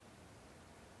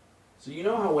So you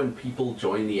know how when people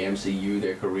join the MCU,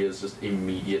 their careers just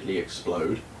immediately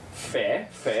explode? Fair,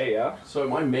 yeah. So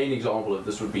my main example of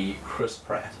this would be Chris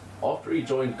Pratt. After he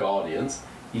joined Guardians,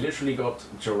 he literally got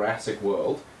Jurassic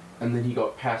World, and then he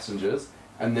got Passengers,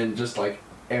 and then just like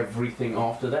everything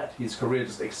after that, his career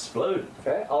just exploded.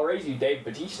 Fair. I'll raise you Dave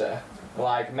Bautista.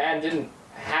 Like, man didn't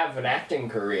have an acting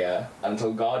career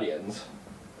until Guardians.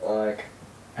 Like...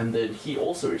 And then he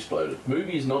also exploded.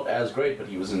 Movies not as great, but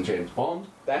he was in James Bond.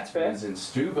 That's He fair. was in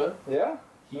Stuber. Yeah.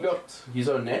 He got his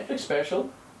own Netflix special.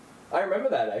 I remember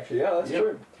that, actually. Yeah, that's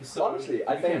true. So Honestly,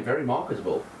 I he became think... very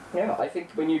marketable. Yeah, I think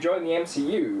when you join the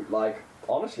MCU, like,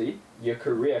 honestly, your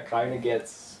career kind of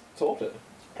gets sorted.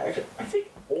 Actually, I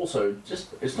think also,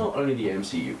 just it's not only the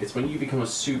MCU, it's when you become a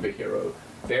superhero.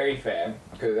 Very fair.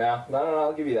 Because, yeah, no,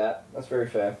 I'll give you that. That's very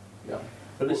fair. Yeah.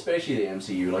 But especially the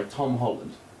MCU, like Tom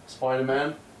Holland,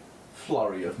 Spider-Man,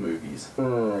 flurry of movies.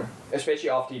 Especially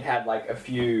after he'd had, like, a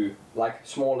few, like,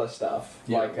 smaller stuff.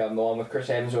 Yeah. Like, the one with Chris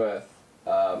Hemsworth.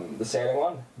 The sailing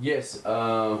one? Yes,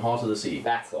 Heart of the Sea.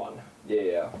 That's the one.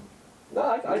 Yeah.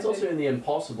 No, It's also in The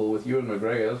Impossible with Ewan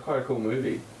McGregor. That was quite a cool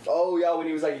movie. Oh, yeah, when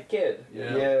he was, like, a kid.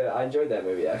 Yeah. I enjoyed that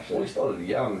movie, Well, actually. he started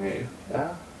young, hey?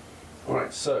 Yeah.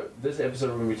 Alright, so this episode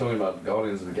we're going to be talking about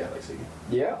Guardians of the Galaxy.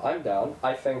 Yeah, I'm down.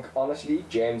 I think, honestly,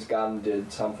 James Gunn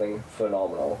did something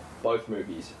phenomenal. Both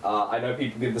movies. I know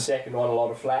people give the second one a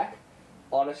lot of flack.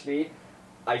 Honestly,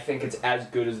 I think it's as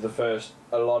good as the first.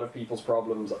 A lot of people's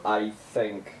problems, I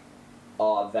think,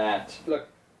 are that... Look,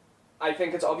 I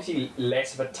think it's obviously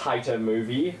less of a tighter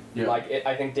movie. Yeah. Like,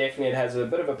 I think definitely it has a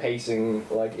bit of a pacing,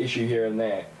 like, issue here and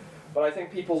there. But I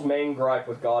think people's main gripe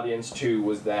with Guardians 2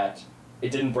 was that it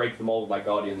didn't break the mold like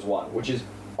Guardians 1, which is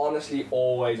honestly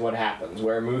always what happens,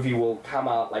 where a movie will come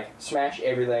out, like, smash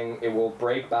everything, it will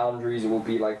break boundaries, it will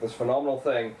be, like, this phenomenal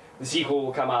thing. The sequel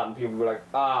will come out and people will be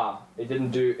like, it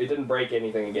didn't break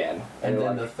anything again. And then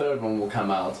like, the third one will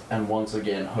come out and once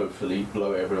again, hopefully,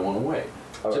 blow everyone away.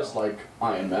 Oh, Just like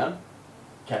Iron Man,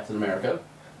 Captain America.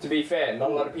 to be fair, not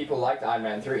a lot of people liked Iron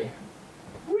Man 3.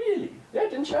 Really? Yeah,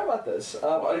 didn't you know about this? A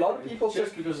lot of people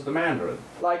just because of the Mandarin.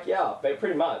 like, yeah,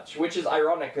 pretty much. Which is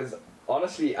ironic, because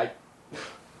honestly, I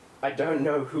don't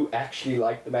know who actually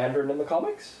liked the Mandarin in the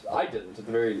comics. I didn't, at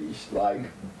the very least. Like,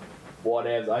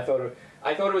 whatever. I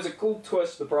thought it was a cool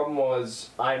twist. The problem was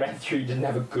Iron Man 3 didn't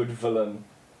have a good villain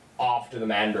after the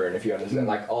Mandarin, if you understand.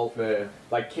 Like, Fair.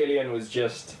 like Killian was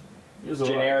just He was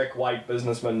generic white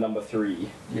businessman number 3.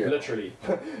 Yeah. Literally.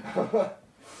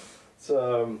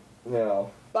 So, you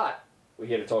know. But, we're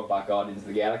here to talk about Guardians of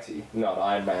the Galaxy, not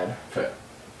Iron Man. Fair.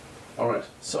 Alright,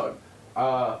 so,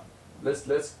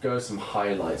 let's go some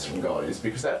highlights from Guardians,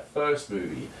 because that first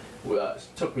movie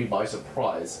took me by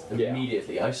surprise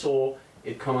immediately. I saw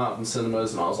it come out in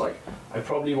cinemas and I was like, I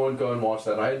probably won't go and watch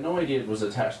that. I had no idea it was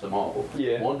attached to Marvel.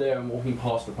 Yeah. One day I'm walking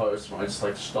past the poster and I just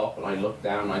like stop and I look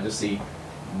down and I just see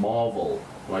Marvel.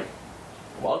 I'm like,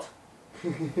 what?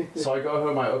 So I go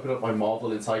home, I open up my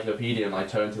Marvel encyclopedia and I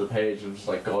turn to the page and it's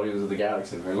like Guardians of the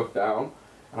Galaxy and I look down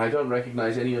and I don't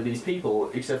recognize any of these people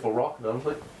except for Rocket. I was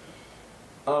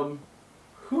like,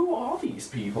 who are these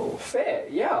people? Fair,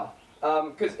 yeah.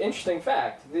 Because interesting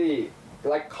fact, the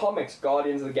comics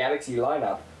Guardians of the Galaxy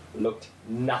lineup looked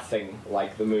nothing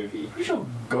like the movie. Pretty sure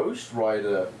Ghost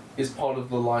Rider is part of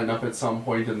the lineup at some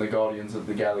point in the Guardians of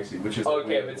the Galaxy, which is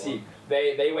Okay, but see,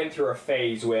 they went through a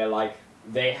phase where like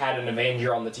they had an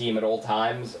Avenger on the team at all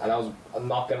times, and I'm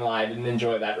not gonna lie, I didn't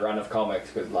enjoy that run of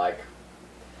comics because like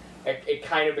it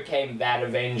kind of became that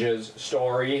Avengers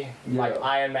story. Yeah. Like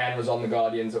Iron Man was on the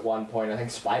Guardians at one point. I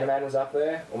think Spider-Man was up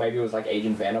there, or maybe it was like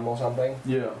Agent Venom or something.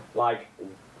 Yeah. Like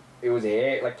it was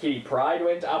here. Like Kitty Pryde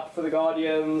went up for the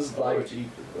Guardians. Like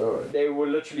Alright. they were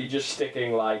literally just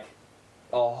sticking like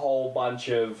a whole bunch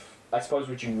of, I suppose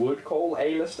what you would call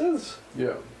A-listers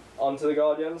Yeah. onto the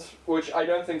Guardians, which I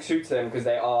don't think suits them because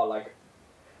they are like,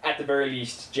 at the very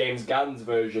least, James Gunn's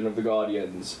version of the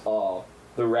Guardians are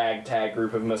the ragtag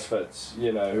group of misfits,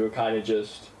 you know, who are kind of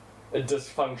just a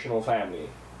dysfunctional family.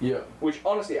 Yeah. Which,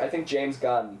 honestly, I think James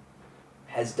Gunn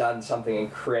has done something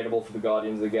incredible for the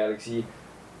Guardians of the Galaxy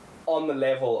on the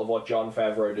level of what Jon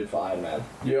Favreau did for Iron Man.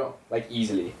 Yeah. Like,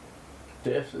 easily.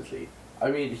 Definitely. I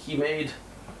mean, he made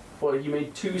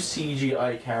two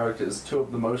CGI characters, two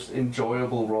of the most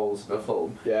enjoyable roles in a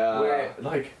film. Yeah. Where,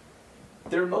 like,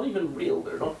 they're not even real,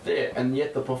 they're not there, and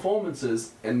yet the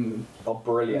performances and Oh,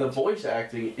 brilliant. the voice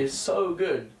acting is so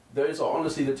good. Those are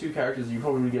honestly the two characters you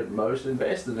probably get most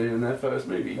invested in that first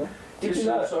movie. Yeah. Did It's you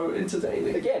know, so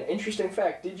entertaining. again, interesting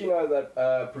fact, did you know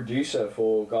that producer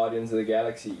for Guardians of the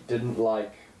Galaxy didn't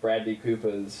like Bradley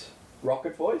Cooper's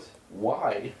Rocket voice?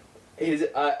 Why?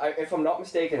 if I'm not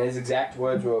mistaken, his exact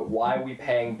words were, "Why are we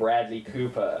paying Bradley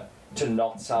Cooper to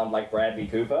not sound like Bradley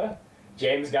Cooper?"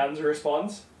 James Gunn's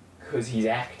response, "'Cause he's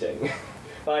acting."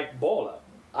 Like, baller.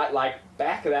 I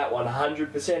back that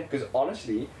 100% because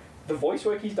honestly, the voice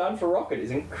work he's done for Rocket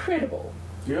is incredible.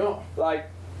 Yeah. Like,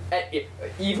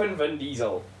 even Vin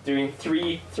Diesel doing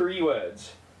three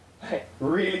words,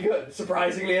 really good.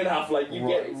 Surprisingly enough, like you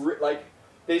Right. get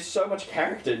there's so much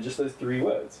character in just those 3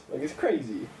 words. Like it's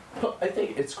crazy. But I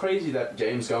think it's crazy that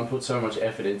James Gunn put so much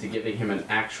effort into giving him an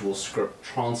actual script,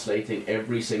 translating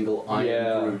every single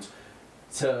Iron Groot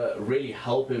to really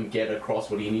help him get across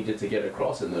what he needed to get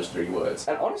across in those 3 words.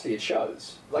 And honestly, it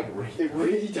shows. Like, Really? it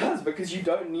really does, because you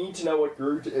don't need to know what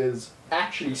Groot is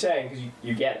actually saying, because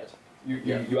you get it.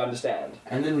 You understand.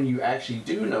 And then when you actually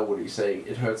do know what he's saying,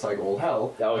 it hurts like all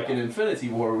hell. Oh, like yeah. in Infinity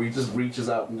War, where he just reaches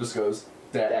out and just goes,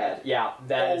 Dad. Yeah,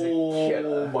 that is a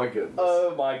killer. Oh my goodness.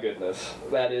 Oh my goodness.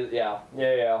 That is, yeah.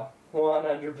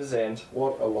 100%.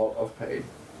 What a lot of pain.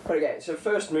 But okay, so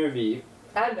first movie,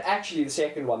 and actually the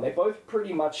second one, they both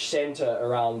pretty much center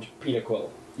around Peter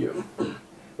Quill. Yeah.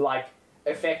 Like,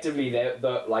 effectively,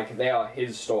 they are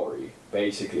his story,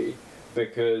 basically.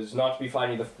 Because, not to be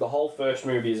funny, the whole first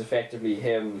movie is effectively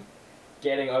him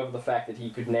getting over the fact that he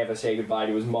could never say goodbye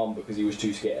to his mom because he was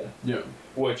too scared. Yeah.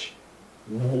 Which,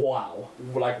 wow.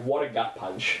 Like, what a gut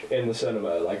punch in the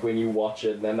cinema. Like, when you watch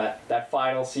it, and then that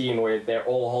final scene where they're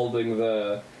all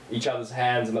holding each other's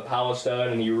hands in the Power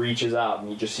Stone, and he reaches out and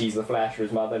he just sees the flash of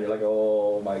his mother, and you're like,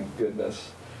 oh my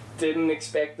goodness. Didn't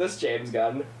expect this, James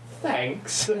Gunn.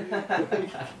 Thanks.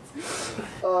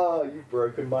 Oh, you've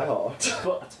broken my heart.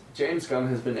 But James Gunn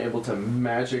has been able to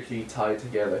magically tie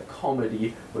together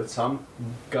comedy with some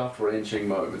gut-wrenching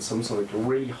moments, some sort of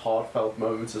really heartfelt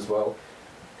moments as well.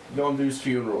 Yondu's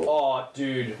funeral. Oh,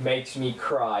 dude, makes me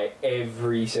cry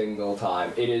every single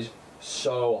time. It is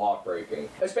so heartbreaking.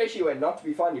 Especially when, not to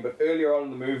be funny, but earlier on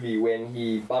in the movie when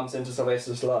he bumps into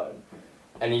Sylvester Stallone.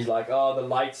 And he's like, oh, the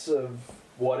lights of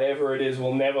whatever it is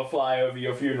will never fly over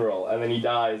your funeral. And then he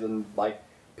dies and, like,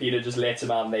 Peter just lets him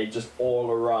out and they just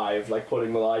all arrive, like,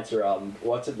 putting the lights around.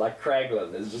 What's it, like,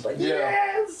 Kraglin is just like,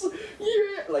 yes!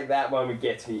 Yeah! Like, that moment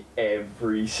gets me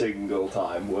every single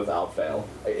time without fail.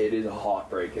 It is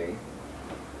heartbreaking.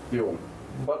 Yeah.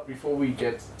 But before we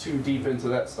get too deep into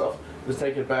that stuff, let's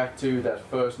take it back to that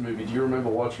first movie. Do you remember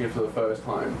watching it for the first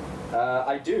time?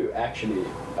 I do, actually.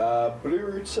 Blue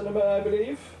Root Cinema, I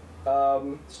believe.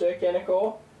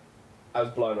 Sturkennicor. I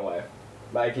was blown away.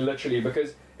 Like, literally,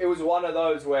 because it was one of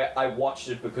those where I watched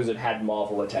it because it had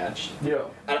Marvel attached. Yeah.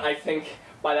 And I think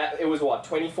by that, it was what,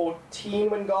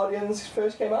 2014 when Guardians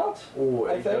first came out? Oh,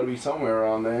 I it's gotta think. be somewhere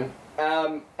around there.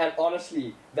 And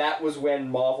honestly, that was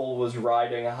when Marvel was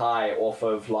riding high off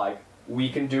of, like, we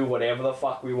can do whatever the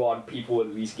fuck we want, people would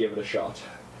at least give it a shot.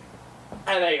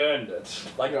 And they earned it.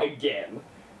 Like, Yeah. again.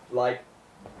 Like,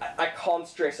 I can't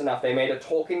stress enough, they made a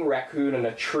talking raccoon and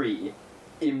a tree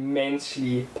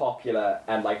immensely popular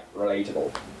and, like,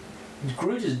 relatable.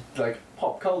 Groot is, like,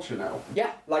 pop culture now.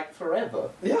 Yeah, like, Forever.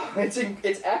 yeah,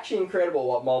 it's actually incredible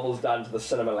what Marvel's done to the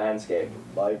cinema landscape.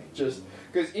 Like, just,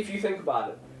 because if you think about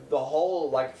it, the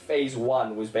whole, like, phase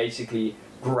 1 was basically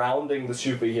grounding the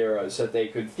superheroes so that they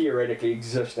could theoretically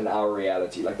exist in our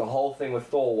reality. Like, the whole thing with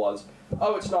Thor was,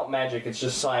 oh, it's not magic, it's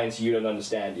just science you don't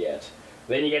understand yet.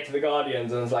 Then you get to the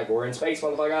Guardians and it's like, we're in space,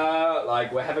 motherfucker,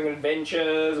 like, we're having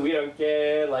adventures, we don't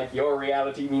care, like, your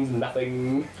reality means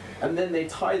nothing. And then they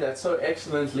tie that so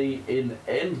excellently in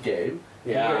Endgame.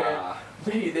 Yeah.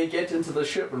 where They get into the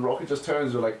ship and Rocket just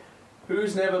turns and like,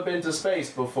 who's never been to space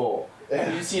before?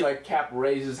 And you see like Cap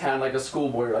raise his hand like a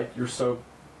schoolboy, like, you're so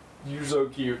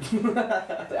cute.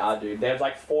 Yeah, dude, there's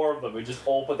like 4 of them who just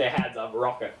all put their hands up,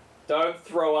 Rocket. Don't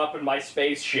throw up in my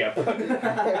spaceship.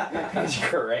 It's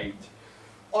great.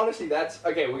 Honestly, that's...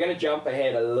 Okay, we're going to jump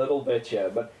ahead a little bit here,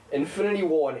 but Infinity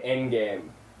War and Endgame,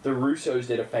 the Russos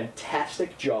did a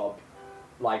fantastic job,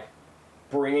 like,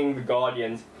 bringing the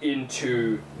Guardians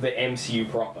into the MCU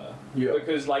proper. Yeah.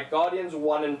 Because, like, Guardians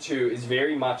 1 and 2 is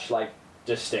very much, like,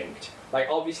 distinct. Like,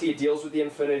 obviously it deals with the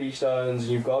Infinity Stones,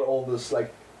 and you've got all this,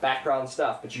 like, background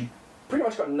stuff, but you pretty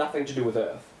much got nothing to do with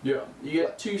Earth. Yeah, you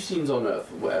get 2 scenes on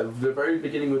Earth. Where the very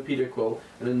beginning with Peter Quill,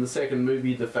 and in the second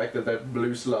movie, the fact that that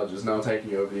blue sludge is now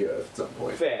taking over the Earth at some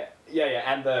point. Fair. Yeah,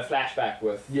 and the flashback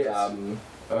with Yes.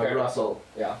 Kurt Russell.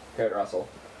 Yeah, Kurt Russell.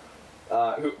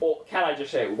 Can I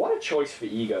just say, what a choice for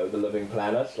Ego, the Living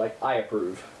Planet. Like, I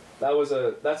approve.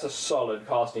 That's a solid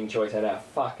casting choice and a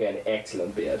fucking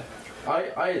excellent beard.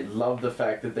 I love the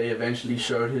fact that they eventually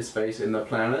showed his face in the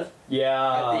planet at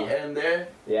Yeah. the end there.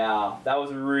 Yeah, that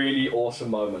was a really awesome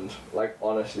moment, like,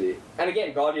 honestly. And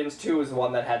again, Guardians 2 was the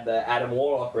one that had the Adam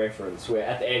Warlock reference, where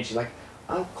at the end she's like,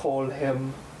 I'll call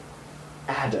him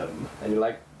Adam. And you're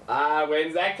like,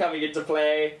 when's that coming into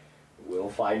play? We'll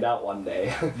find out one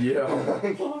day. Yeah.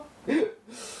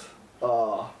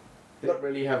 Oh, They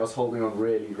really have us holding on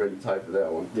really, really tight for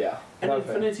that one. yeah. And No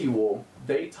fair. Infinity War,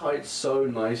 they tied so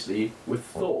nicely with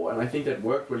Thor, and I think that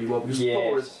worked really well because Yes.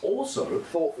 Thor is also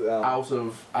Thought, out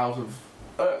of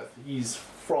Earth. He's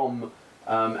from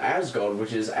Asgard,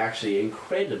 which is actually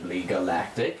incredibly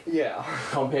galactic yeah.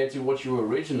 compared to what you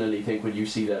originally think when you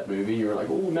see that movie. You're like,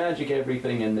 oh, magic,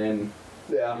 everything, and then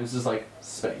Yeah. it's just like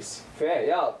space. Fair,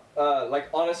 yeah. Like,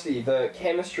 honestly, the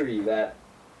chemistry that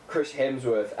Chris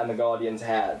Hemsworth and the Guardians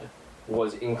had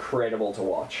was incredible to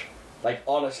watch. Like,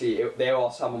 honestly, there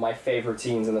are some of my favorite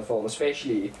scenes in the film,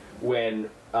 especially when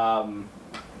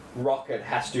Rocket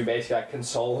has to basically like,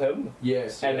 console him,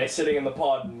 Yes. and they're sitting in the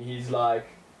pod, and he's like,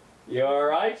 "You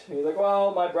alright?" And he's like,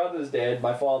 "Well, my brother's dead,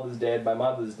 my father's dead, my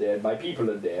mother's dead, my people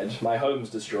are dead, my home's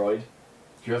destroyed."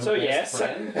 Do you have So a best yes,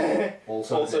 friend?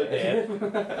 Also dead.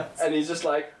 And he's just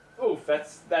like, "Oof,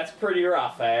 that's pretty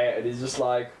rough, eh?" And he's just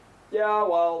like, "Yeah,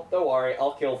 well, don't worry,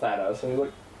 I'll kill Thanos." And he's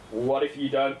like, "What if you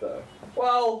don't, though?"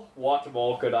 "Well, what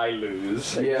more could I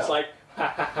lose?" And Yeah. he's like, "Ha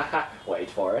ha ha ha, wait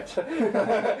for it."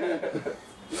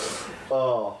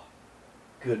 Oh,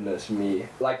 goodness me.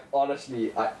 Like,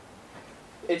 honestly,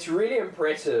 it's really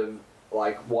impressive,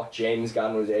 like, what James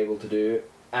Gunn was able to do.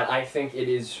 And I think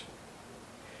it's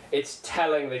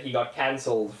telling that he got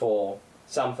cancelled for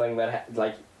something that,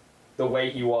 like, the way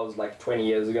he was, like, 20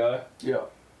 years ago. Yeah.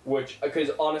 Which,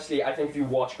 because honestly, I think if you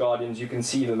watch Guardians, you can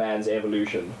see the man's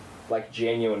evolution, like,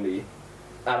 genuinely.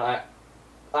 And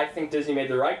I think Disney made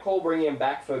the right call bringing him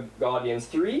back for Guardians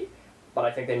 3, but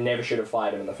I think they never should have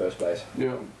fired him in the first place.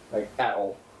 Yeah. Like, at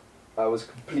all. I was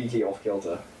completely off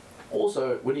kilter.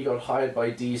 Also, when he got hired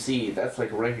by DC, that's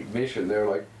like recognition. They're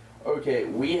like, okay,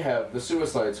 we have the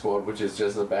Suicide Squad, which is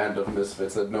just a band of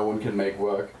misfits that no one can make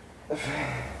work.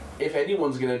 If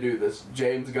anyone's gonna do this,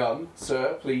 James Gunn,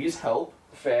 sir, please help.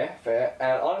 Fair.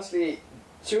 And honestly,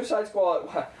 Suicide Squad,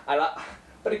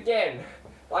 but again,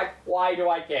 like, why do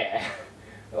I care?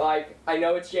 Like, I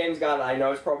know it's James Gunn, I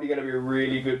know it's probably going to be a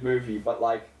really good movie, but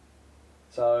like,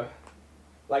 so,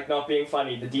 like, not being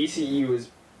funny, the DCU is,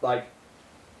 like,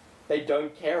 they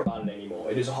don't care about it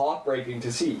anymore. It is heartbreaking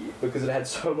to see, because it had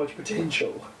so much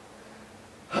potential.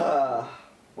 Yeah,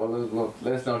 Well,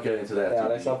 let's not get into that.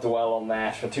 let's not dwell on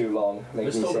that for too long.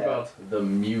 Makes Let's me talk sad. about the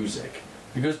music.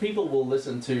 Because people will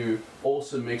listen to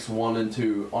Awesome Mix 1 and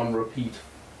 2 on repeat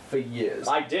for years.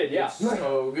 I did, yeah. It's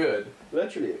so good.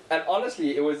 Literally. And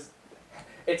honestly,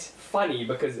 it's funny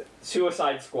because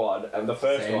Suicide Squad and the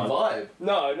first Same one. vibe.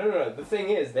 No. The thing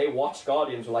is, they watched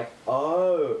Guardians were like,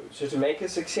 oh, so to make a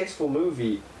successful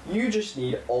movie, you just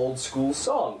need old school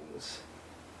songs.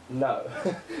 No.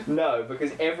 No,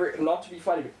 because not to be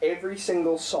funny, but every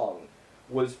single song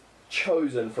was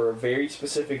chosen for a very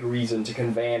specific reason to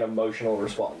convey an emotional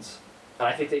response. And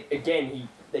I think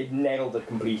they nailed it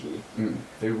completely.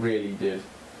 They really did.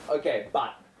 Okay,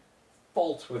 but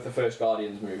fault with the first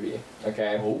Guardians movie,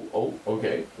 okay? Oh,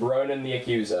 okay. Ronan the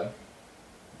Accuser.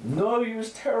 No, he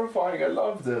was terrifying. I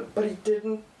loved it. But he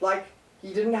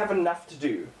didn't have enough to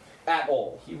do. At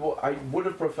all. I would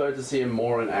have preferred to see him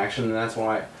more in action, and that's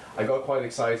why I got quite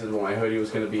excited when I heard he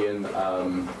was going to be in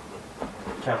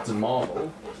Captain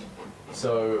Marvel.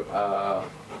 So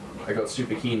I got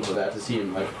super keen for that, to see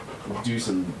him like do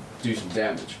some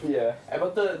damage. Yeah.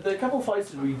 But the couple fights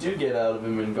that we do get out of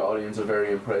him in Guardians are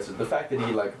very impressive. The fact that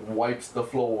he like wipes the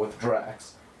floor with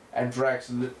Drax, and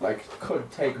Drax like could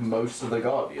take most of the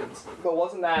Guardians. But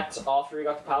wasn't that after he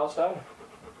got the Power Stone?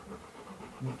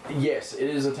 Yes, it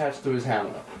is attached to his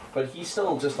hammer, but he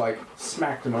still just like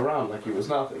smacked him around like he was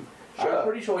nothing. Sure. I'm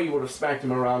pretty sure he would have smacked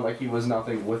him around like he was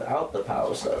nothing without the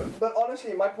Power Stone. But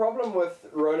honestly, my problem with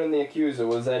Ronan the Accuser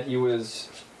was that he was,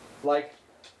 like,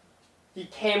 he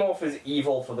came off as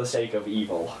evil for the sake of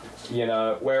evil. You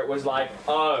know, where it was like,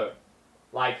 oh,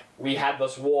 like, we had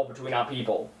this war between our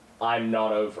people. I'm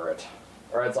not over it.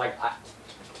 Or it's like,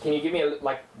 can you give me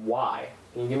why?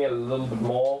 Can you give me a little bit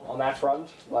more on that front?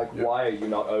 Like, Yeah. Why are you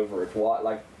not over it?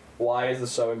 Why is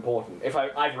this so important? If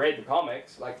I've read the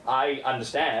comics, like, I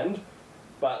understand,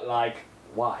 but, like,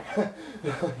 why?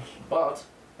 But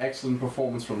excellent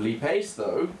performance from Lee Pace,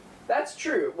 though. That's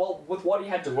true. Well, with what he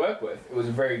had to work with, it was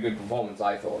a very good performance,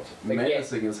 I thought.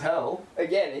 Menacing as hell.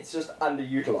 Again, it's just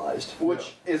underutilized,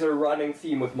 which is a running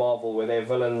theme with Marvel, where their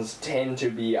villains tend to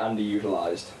be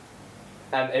underutilized.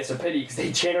 And it's a pity, because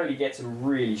they generally get some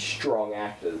really strong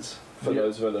actors for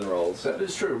those villain roles. That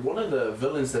is true. One of the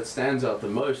villains that stands out the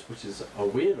most, which is a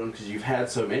weird one, because you've had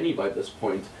so many by this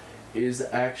point, is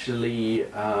actually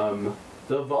the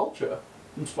Vulture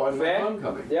from Spider-Man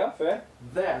Homecoming. Yeah, fair.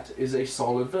 That is a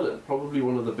solid villain. Probably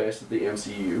one of the best that the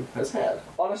MCU has had.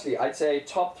 Honestly, I'd say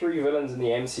top 3 villains in the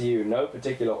MCU, no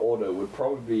particular order, would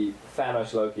probably be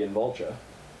Thanos, Loki, and Vulture.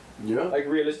 Yeah. Like,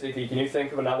 realistically, can you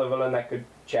think of another villain that could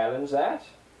challenge that?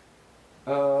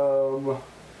 Because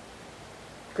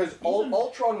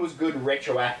Ultron was good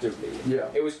retroactively. Yeah.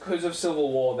 It was because of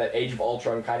Civil War that Age of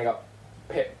Ultron kind of got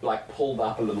pulled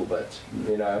up a little bit,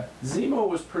 you know? Zemo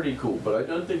was pretty cool, but I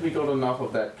don't think we got enough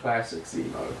of that classic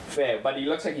Zemo. Fair, but he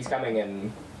looks like he's coming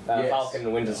in Falcon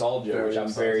and Winter Soldier, Very which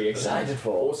I'm very excited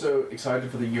for. Also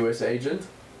excited for the US Agent.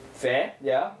 Fair,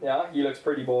 yeah, he looks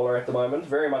pretty baller at the moment.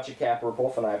 Very much a Cap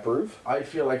ripoff, and I approve. I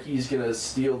feel like he's gonna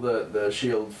steal the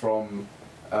shield from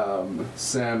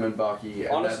Sam and Bucky,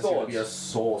 and Honest that's gonna thoughts. be a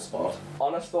sore spot.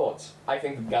 Honest thoughts, I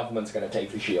think the government's going to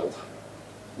take the shield.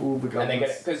 Ooh, the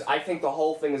government. Because I think the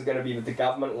whole thing is going to be that the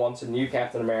government wants a new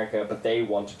Captain America, but they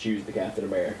want to choose the Captain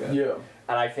America. Yeah.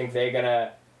 And I think they're going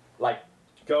to, like,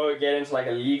 go get into, like,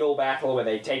 a legal battle where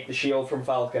they take the shield from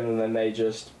Falcon and then they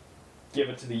just give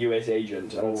it to the US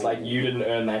agent. And it's like, you didn't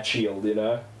earn that shield, you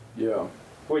know? Yeah.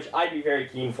 Which I'd be very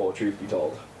keen for, truth be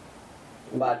told.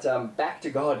 But back to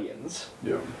Guardians.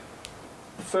 Yeah.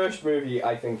 The first movie,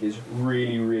 I think, is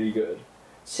really, really good.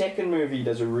 Second movie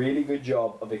does a really good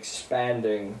job of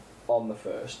expanding on the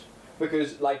first.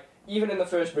 Because, like, even in the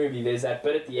first movie, there's that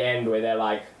bit at the end where they're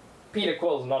like, Peter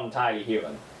Quill's not entirely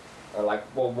human. They're like,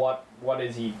 well, what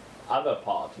is he other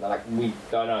part? And they're like, we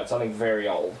don't know, it's something very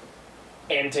old.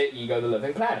 Enter Ego the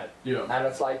Living Planet. Yeah. And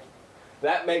it's like,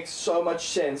 that makes so much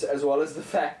sense, as well as the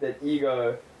fact that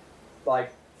Ego,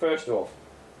 like, first off,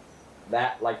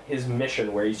 that, like, his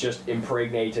mission where he's just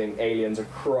impregnating aliens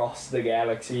across the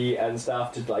galaxy and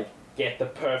stuff to, like, get the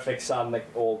perfect son that,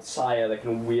 or sire that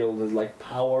can wield his, like,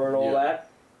 power and all that.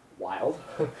 Wild.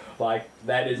 Like,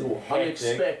 that is hectic.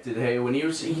 Unexpected, hey, when he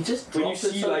just When you dropped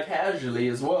it see, so like, casually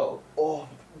as well. Oh,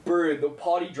 bro, the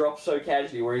party drops so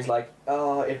casually where he's like,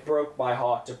 oh, it broke my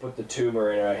heart to put the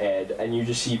tumor in her head, and you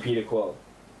just see Peter Quill.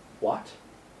 What?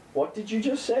 What did you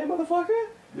just say, motherfucker?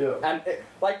 Yeah. And,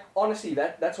 like, honestly,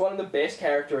 that's one of the best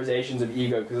characterizations of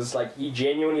Ego, because it's like, he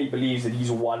genuinely believes that he's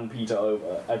won Peter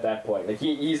over at that point. Like,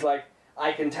 he's like,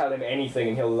 I can tell him anything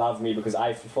and he'll love me because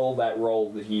I fulfilled that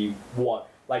role that he won.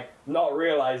 Like, not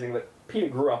realizing that Peter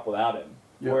grew up without him.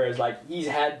 Yeah. Whereas, like, he's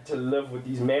had to live with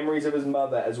these memories of his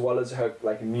mother as well as her,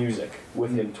 like, music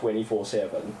with him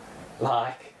 24/7.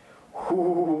 Like,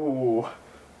 whoo,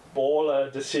 baller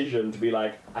decision to be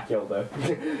like, I killed her.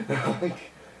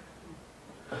 Like,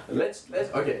 Let's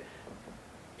okay.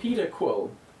 Peter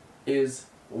Quill is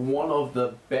one of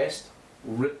the best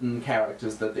written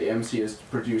characters that the MC has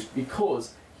produced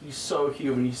because he's so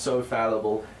human, he's so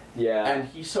fallible, yeah. and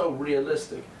he's so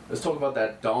realistic. Let's talk about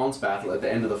that dance battle at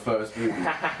the end of the first movie.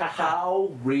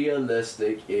 How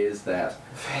realistic is that?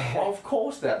 Of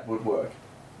course that would work.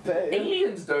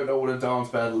 Aliens don't know what a dance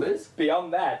battle is.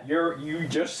 Beyond that, you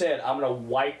just said, I'm gonna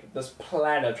wipe this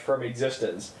planet from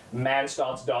existence. Man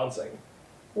starts dancing.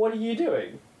 What are you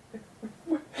doing?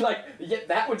 Like, yeah,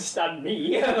 that would stun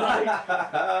me. Like,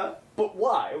 but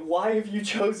why? Why have you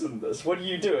chosen this? What are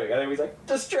you doing? And then he's like,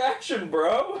 distraction,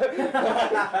 bro!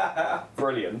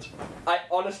 Brilliant.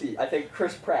 I think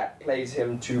Chris Pratt plays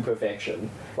him to perfection.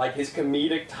 Like, his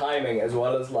comedic timing as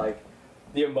well as, like,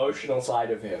 the emotional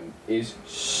side of him is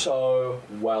so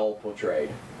well portrayed.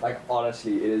 Like,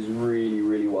 honestly, it is really,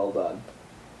 really well done.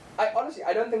 I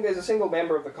don't think there's a single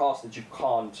member of the cast that you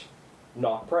can't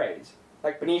not praise.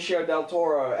 Like Benicio del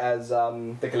Toro as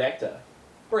the Collector.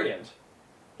 Brilliant.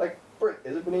 Like,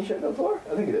 is it Benicio del Toro?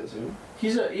 I think it is. He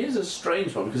is a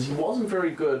strange one because he wasn't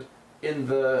very good in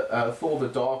the Thor: The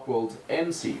Dark World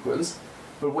end sequence,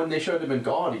 but when they showed him in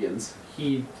Guardians,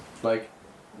 he, like,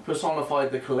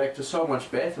 personified the Collector so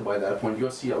much better by that point. You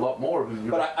got to see a lot more of him.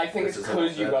 But I think it's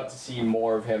because you got to see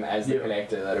more of him as the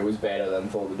Collector that it was better than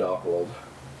Thor: The Dark World.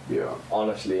 Yeah.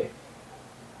 Honestly.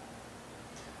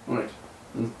 Alright.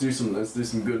 Let's do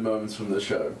some good moments from the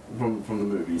show, from the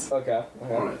movies. Okay.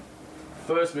 Alright.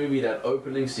 First movie, that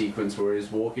opening sequence where he's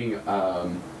walking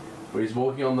on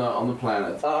the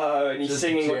planet. Oh, and he's Just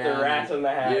singing with the jamming. rat in the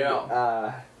hand.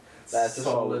 Yeah. That's a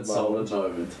solid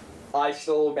moment. I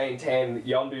still maintain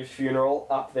Yondu's funeral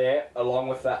up there, along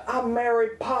with the "I'm Mary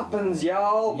Poppins,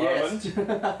 y'all" moment.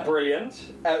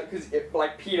 Brilliant. Because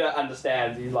like Peter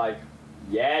understands. He's like,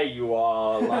 "Yeah, you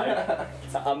are. Like,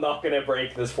 I'm not gonna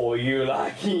break this for you.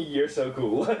 Like, you're so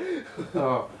cool."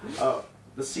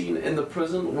 The scene in the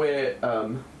prison where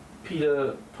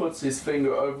Peter puts his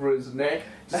finger over his neck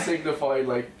to signify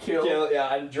like kill.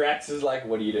 Yeah, and Drax is like,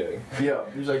 "What are you doing?" Yeah,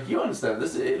 he's like, you understand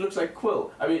this? It looks like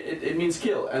quill. I mean, it means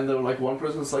kill. And then like one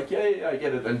person's like, yeah, I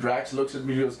get it. And Drax looks at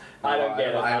me and goes, I don't get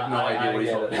it. I have no idea what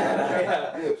he's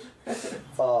talking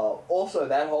about. Also,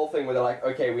 that whole thing where they're like,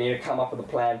 okay, we need to come up with a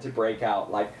plan to break out.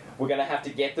 Like, we're gonna have to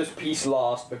get this piece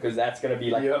lost because that's gonna be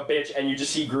like a bitch. And you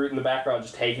just see Groot in the background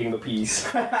just taking the piece.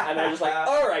 And they're just like,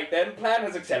 all right then, plan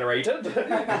has accelerated.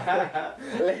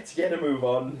 Let's get a move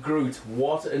on. Groot,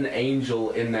 what an angel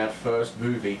in that first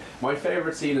movie. My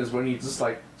favorite scene is when he just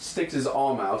like sticks his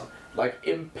arm out, like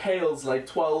impales like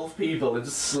 12 people and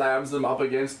just slams them up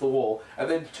against the wall, and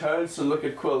then turns to look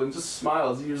at Quill and just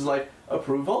smiles. He was like,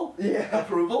 approval? Yeah.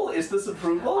 Approval? Is this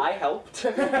approval? I helped.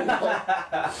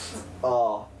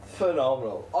 Oh,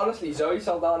 phenomenal. Honestly, Zoe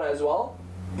Saldana as well,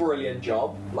 brilliant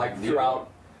job. Like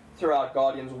throughout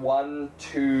Guardians 1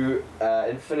 to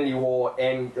Infinity War,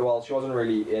 well, she wasn't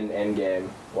really in Endgame,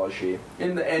 was she?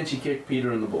 In the end, she kicked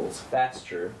Peter in the balls. That's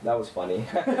true. That was funny.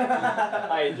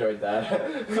 I enjoyed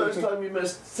that. First time you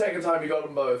missed, second time you got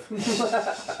them both.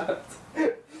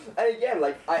 And again,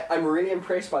 like, I'm really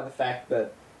impressed by the fact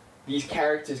that these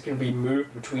characters can be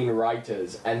moved between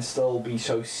writers and still be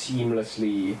so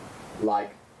seamlessly,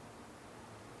 like,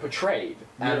 portrayed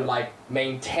and like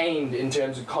maintained in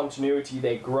terms of continuity,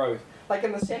 their growth. Like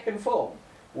in the second film,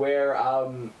 where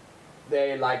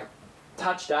they like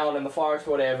touch down in the forest,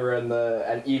 whatever,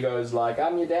 and Ego's like,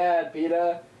 "I'm your dad,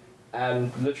 Peter,"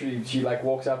 and literally she like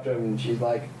walks up to him and she's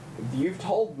like, "You've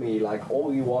told me like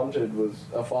all you wanted was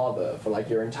a father for like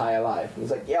your entire life," and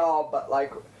he's like, "Yeah, but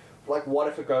like what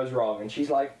if it goes wrong?" And she's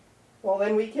like, "Well,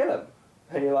 then we kill him,"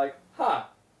 and you're like, "Huh,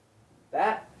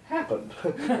 that happened."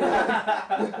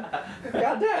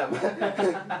 Goddamn.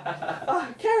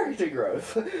 Character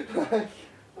growth.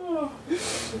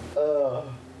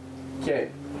 Okay,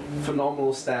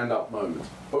 phenomenal stand-up moment.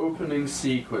 Opening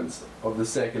sequence of the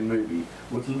second movie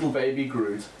with little baby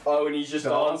Groot. Oh, and he's just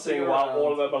dancing Dancing while around.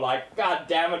 all of them are like, "God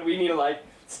damn it, we need to like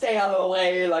stay out of the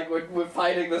way, like we're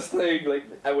fighting this thing," like,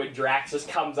 and when Drax just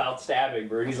comes out stabbing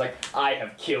Groot, he's like, "I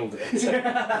have killed it."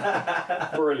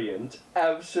 Brilliant.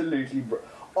 Absolutely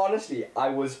honestly, I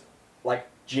was like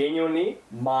genuinely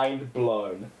mind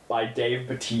blown by Dave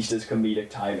Bautista's comedic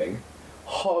timing.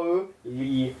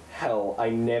 Holy hell, I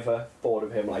never thought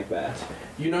of him like that.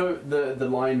 You know the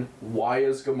line, "Why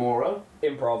is Gamora?"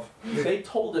 Improv. They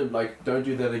told him like, "Don't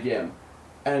do that again,"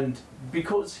 and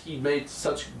because he made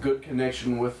such good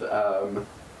connection with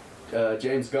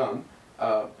James Gunn,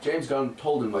 James Gunn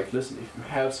told him like, "Listen, if you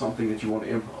have something that you want to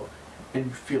improv and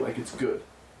you feel like it's good,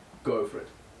 go for it.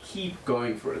 Keep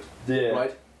going for it." Yeah.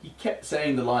 Right? He kept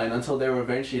saying the line until they were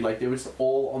eventually like, they were just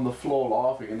all on the floor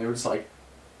laughing, and they were just like,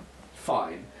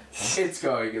 "Fine, it's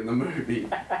going in the movie."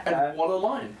 And what a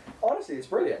line! Honestly, it's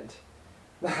brilliant.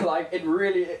 Like, it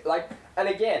really, like, and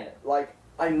again, like,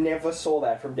 I never saw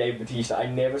that from Dave Bautista. I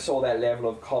never saw that level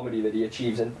of comedy that he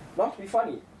achieves, and not to be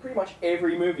funny, pretty much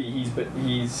every movie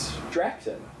he's Drax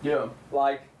in. Yeah.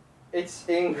 Like, it's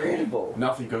incredible.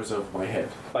 Nothing goes over my head.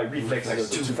 My reflexes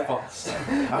are too fast.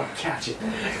 I'll catch it.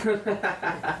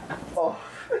 Oh.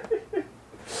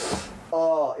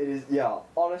 Oh, it is, yeah.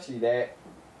 Honestly, they're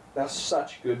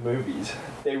such good movies.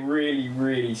 They really,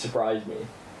 really surprised me.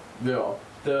 Yeah.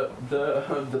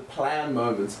 The plan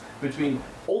moments between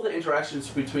all the interactions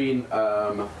between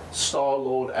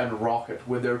Star-Lord and Rocket,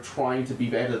 where they're trying to be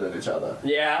better than each other.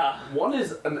 Yeah. One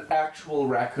is an actual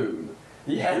raccoon.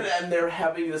 Yeah. And they're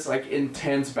having this like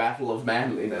intense battle of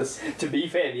manliness. To be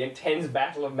fair, the intense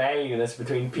battle of manliness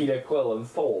between Peter Quill and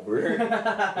Thor.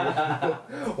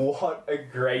 What a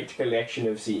great collection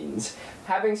of scenes.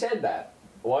 Having said that,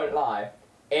 won't lie,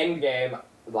 Endgame,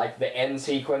 like the end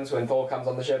sequence when Thor comes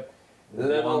on the ship,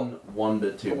 One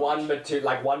bit too much.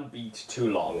 like one beat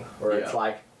too long. Where it's Yeah.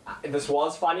 like, this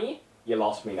was funny, you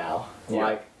lost me now. Yeah.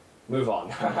 Like, move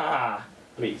on.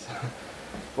 Please.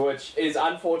 Which is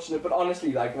unfortunate, but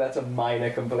honestly, like, that's a minor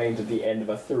complaint at the end of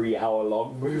a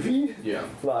 3-hour-long movie. Yeah.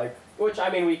 Like, which, I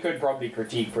mean, we could probably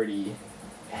critique pretty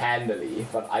handily,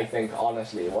 but I think,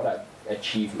 honestly, what an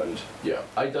achievement. Yeah.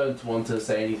 I don't want to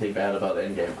say anything bad about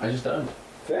Endgame. I just don't.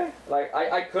 Fair. Like,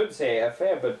 I could say a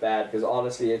fair bit bad, because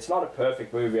honestly, it's not a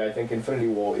perfect movie. I think Infinity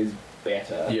War is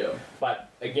better. Yeah. But,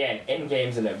 again,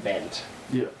 Endgame's an event.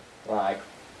 Yeah. Like,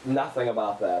 nothing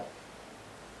about that.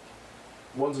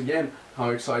 once again, how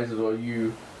excited are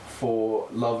you for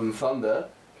Love and Thunder?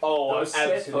 Oh, Those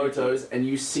set absolutely. photos, and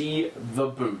you see the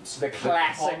boots, The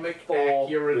classic comic Thor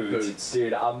accurate boots.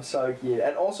 Dude, I'm so keen.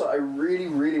 And also, I really,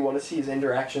 really want to see his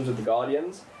interactions with the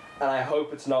Guardians. And I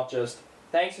hope it's not just,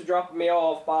 thanks for dropping me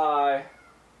off, bye.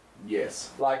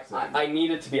 Yes. Like, Same. I need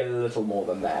it to be a little more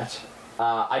than that.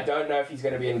 I don't know if he's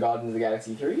going to be in Guardians of the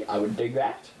Galaxy 3. I would dig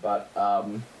that. But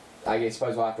I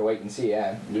suppose we'll have to wait and see,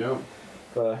 yeah. Yeah.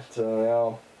 But,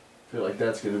 yeah. I feel like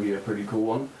that's going to be a pretty cool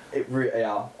one.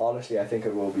 Yeah, honestly, I think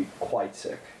it will be quite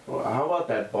sick. Well, how about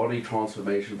that body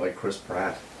transformation by Chris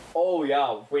Pratt? Oh,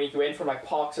 yeah, when he went from, like,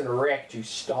 Parks and Rec to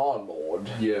Star-Lord.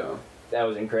 Yeah. That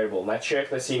was incredible. And that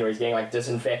shirtless scene where he's getting, like,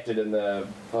 disinfected in the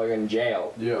fucking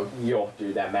jail. Yeah. Yo,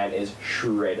 dude, that man is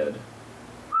shredded.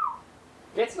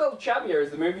 Gets a little chubbier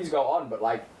as the movies go on, but,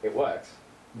 like, it works.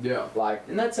 Yeah. Like,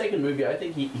 In that second movie, I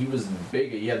think he was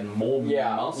bigger. He had more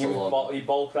yeah, muscle on. he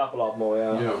bulked up a lot more,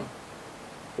 yeah. Yeah.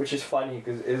 Which is funny,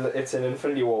 because it's an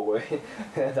Infinity War where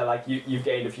they're like, you've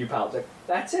gained a few pounds. Like,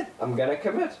 that's it, I'm gonna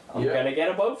commit. I'm Yeah. gonna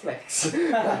get a Bowflex.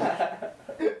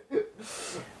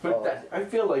 But that, I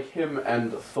feel like him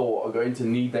and Thor are going to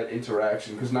need that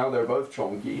interaction because now they're both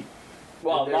chonky.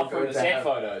 Well, They're not from going the to set have-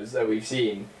 photos that we've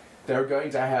seen. They're going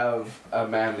to have a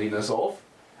manliness off,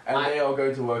 and they are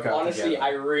going to work out Honestly, together. I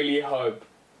really hope,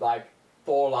 like,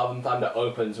 Thor Love and Thunder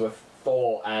opens with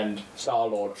Thor and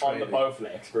Star-Lord on the Training.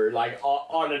 Bowflex, bro. Like,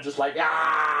 on it, just like,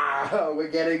 we're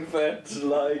getting fit,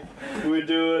 like, we're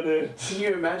doing it. Can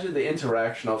you imagine the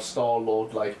interaction of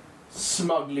Star-Lord, like,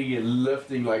 smugly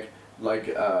lifting,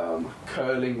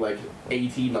 curling,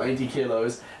 80, 90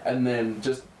 kilos, and then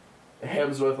just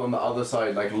Hemsworth on the other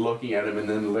side, like, looking at him and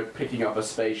then picking up a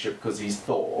spaceship because he's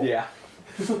Thor. Yeah.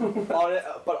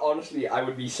 But honestly, I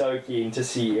would be so keen to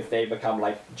see if they become,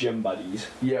 like, gym buddies.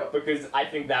 Yeah. Because I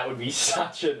think that would be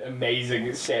such an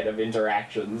amazing set of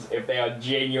interactions if they are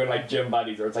genuine, like, gym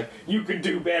buddies, where it's like, you can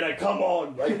do better, come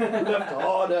on, like, lift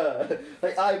harder,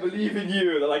 like, I believe in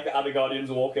you. And then, like, the other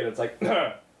Guardians walk in, it's like,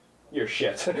 you're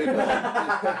shit.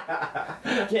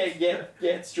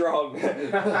 get strong.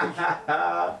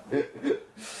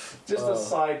 Just a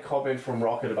side comment from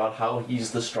Rocket about how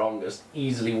he's the strongest,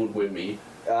 easily would win me.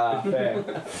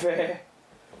 Fair.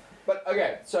 But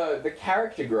okay, so the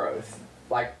character growth,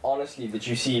 like, honestly, that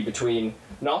you see between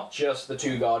not just the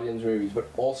two Guardians movies, but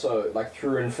also, like,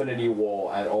 through Infinity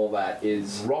War and all that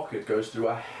is... Rocket goes through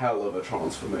a hell of a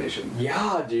transformation.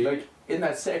 Yeah, dude. Like, in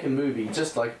that second movie,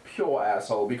 just like pure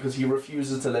asshole because he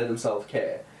refuses to let himself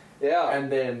care. yeah.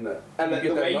 And then And you the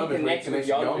get that way he moment where connects with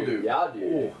Yondu. Yeah, dude.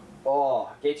 Ooh. Oh,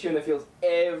 gets you in the feels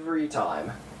every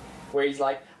time. Where he's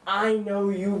like, I know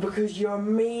you because you're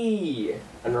me.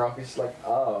 And Rocket's like,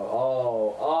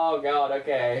 oh god,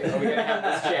 okay. Are we gonna have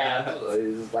this chat?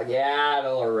 He's just like, yeah,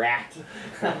 little rat.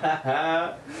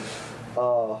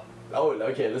 Oh. Oh,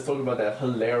 okay, let's talk about that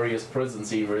hilarious prison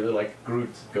scene where they're like,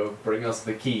 Groot, go bring us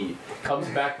the key. Comes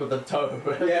back with a toe.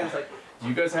 Yeah. It's like, do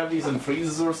you guys have these in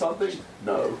freezers or something?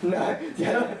 No. No.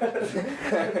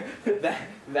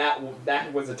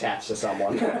 that was attached to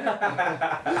someone.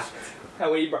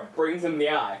 And when he brings him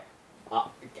the eye,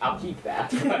 I'll keep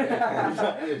that.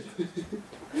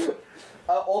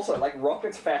 Also, like,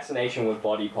 Rocket's fascination with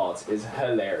body parts is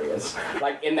hilarious.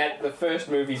 Like, in the first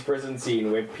movie's prison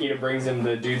scene where Peter brings him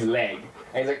the dude's leg,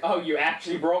 and he's like, oh, you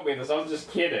actually brought me this, I was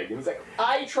just kidding. And he's like,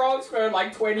 I transferred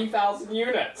like 20,000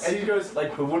 units. And he goes,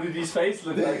 like, but what did his face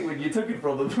look like when you took it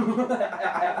from him?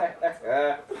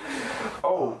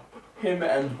 Oh, him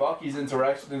and Bucky's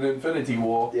interaction in Infinity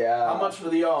War. Yeah. How much for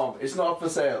the arm? It's not for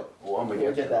sale. Oh, I'm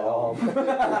gonna get that arm.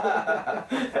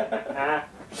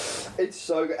 It's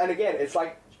so good. And again, it's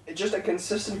like just a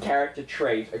consistent character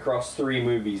trait across 3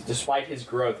 movies, despite his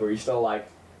growth, where he's still like,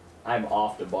 I'm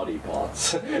after body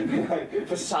parts. Like,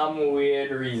 for some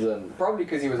weird reason. Probably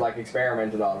because he was like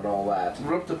experimented on and all that.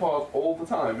 Ripped apart all the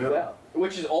time, yeah. Yeah.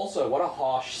 Which is also, what a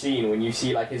harsh scene when you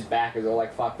see like his back is all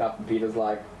like fucked up and Peter's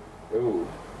like, ooh,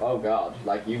 oh god,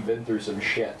 like you've been through some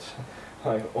shit.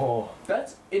 Like, oh.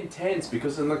 That's intense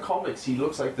because in the comics he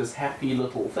looks like this happy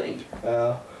little thing.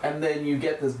 And then you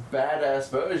get this badass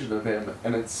version of him,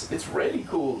 and it's really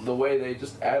cool the way they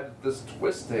just add this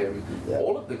twist to him. Yeah.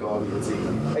 All of the Guardians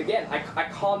even. Again, I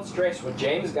can't stress what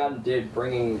James Gunn did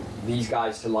bringing these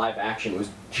guys to live action was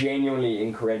genuinely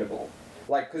incredible.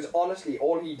 Like, because honestly,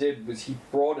 all he did was he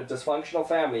brought a dysfunctional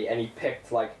family and he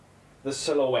picked, like, the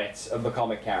silhouettes of the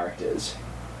comic characters.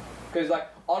 Because, like,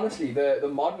 honestly, the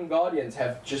modern Guardians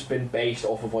have just been based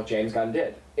off of what James Gunn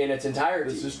did in its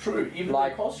entirety. This is true. Even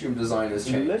Like, the costume design has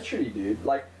changed. Literally, dude.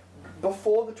 Like,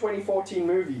 before the 2014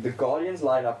 movie, the Guardians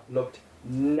lineup looked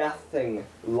nothing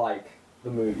like the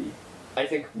movie. I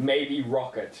think maybe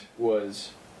Rocket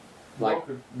was like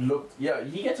Rocket looked, yeah,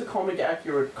 he gets a comic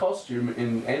accurate costume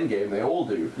in Endgame. They all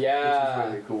do. yeah. Which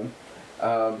is really cool.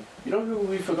 You know who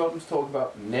we've forgotten to talk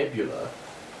about? Nebula.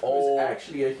 Oh, Who's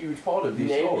actually a huge part of these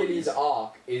Nebula's stories.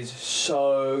 arc is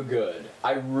so good.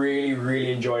 I really,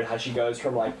 really enjoyed how she goes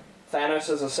from like Thanos'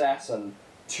 assassin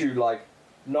to like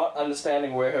not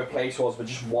understanding where her place was, but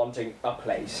just wanting a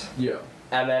place. Yeah.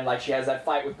 And then like she has that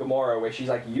fight with Gamora where she's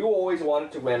like, "You always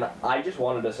wanted to win. I just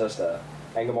wanted a sister."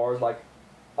 And Gamora's like,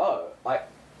 "Oh,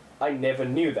 I never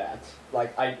knew that.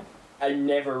 Like I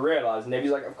never realized." And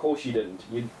Nebula's like, "Of course you didn't.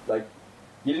 You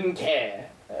didn't care."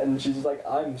 And she's like,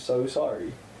 "I'm so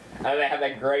sorry." And they have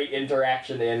that great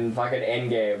interaction in fucking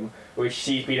Endgame where she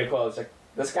sees Peter Quill. It's like,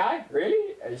 "This guy?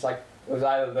 Really?" And he's like, "It was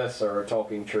either this or a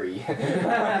talking tree."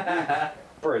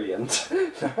 Brilliant.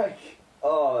 Like,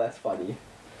 oh, that's funny.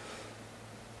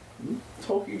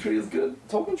 Talking Tree is good.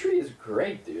 Talking Tree is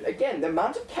great, dude. Again, the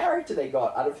amount of character they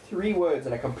got out of 3 words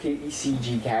and a completely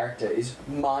CG character is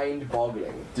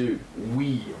mind-boggling. Dude,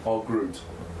 we are Groot.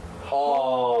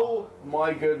 Oh,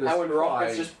 My goodness. and when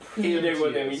Rocket's crying just pleading in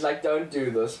with him, tears. he's like, "Don't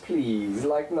do this, please."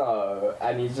 Like, no.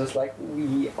 And he's just like,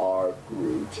 "We are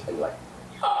Groot." And like,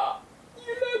 "Ah,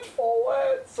 you learned 4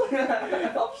 words."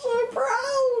 I'm so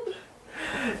proud.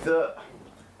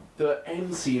 The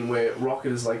end scene where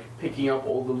Rocket is like picking up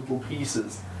all the little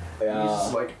pieces. And he's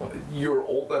just like, "You're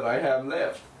all that I have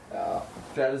left." Yeah.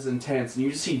 That is intense. And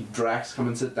you just see Drax come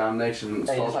and sit down next to him and And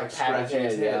start he's, like like, patting scratching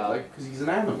his his head, head, yeah. like, because he's an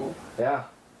animal. Yeah.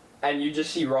 And you just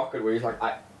see Rocket where he's like,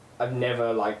 I've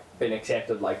never like been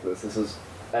accepted like this. This is,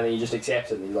 and then he just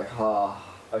accepts it and he's like, "Ah,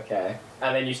 okay."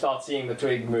 And then you start seeing the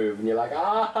twig move and you're like,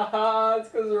 "Ah, it's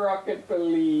because Rocket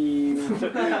believed."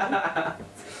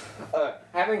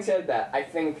 Having said that, I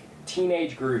think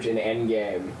Teenage Groot in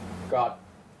Endgame got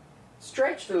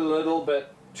stretched a little bit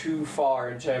too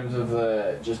far in terms of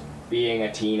the just being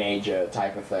a teenager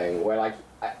type of thing. Where like,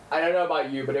 I don't know about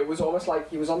you, but it was almost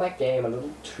like he was on that game a little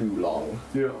too long.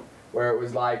 Yeah. Where it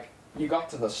was like, you got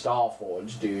to the Star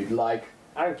Forge, dude. Like,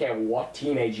 I don't care what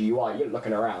teenager you are, you're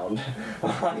looking around.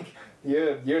 Like,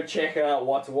 you're checking out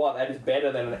what's what. That is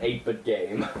better than an 8-bit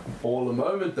game. All the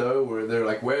moment though, where they're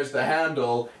like, "Where's the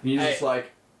handle?" And you're just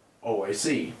like, "Oh, I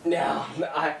see." No,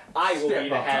 I will Step be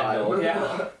the up handle. time.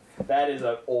 Yeah. That is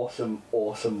an awesome,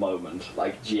 awesome moment.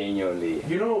 Like, genuinely.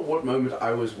 You know what moment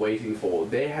I was waiting for?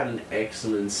 They had an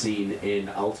excellent scene in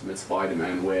Ultimate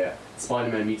Spider-Man where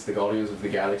Spider-Man meets the Guardians of the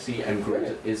Galaxy and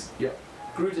Groot Really?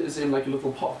 Groot is in like a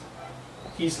little pot.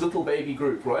 He's little baby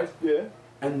Groot, right? Yeah.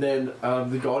 And then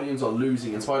the Guardians are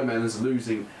losing and Spider-Man is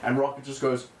losing and Rocket just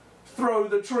goes, "Throw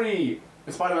the tree!"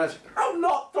 And Spider-Man's like, "I'm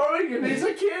not throwing him, he's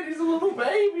a kid, he's a little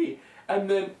baby!" And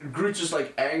then Groot just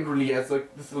like angrily as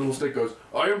like this little stick goes,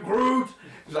 "I am Groot!"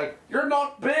 He's like, "You're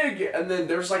not big!" And then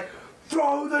there's like,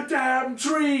 "Throw the damn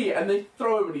tree!" And they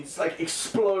throw him and he just like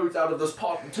explodes out of this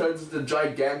pot and turns into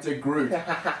gigantic Groot.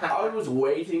 I was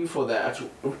waiting for that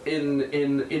in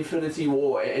Infinity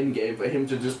War Endgame for him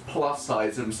to just plus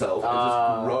size himself and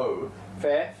just grow.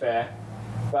 Fair.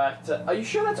 But, are you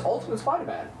sure that's Ultimate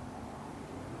Spider-Man?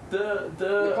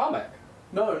 The comic?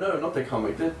 No, not the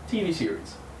comic, the TV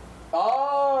series.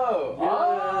 Oh! Yeah.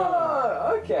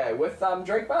 Oh! Okay, with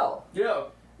Drake Bell. Yeah.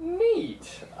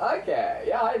 Neat. Okay.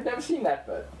 Yeah, I've never seen that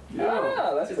bit.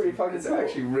 Yeah, that's pretty fucking It's cool.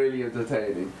 actually really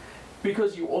entertaining.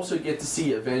 Because you also get to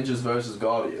see Avengers versus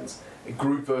Guardians.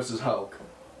 Groot versus Hulk.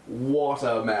 What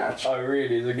a match. Oh,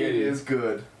 really? Is it good? It is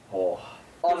good. Oh.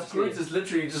 Because Honestly, Groot is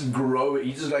literally just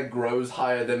he just like grows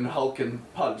higher than Hulk can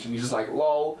punch and he's just like,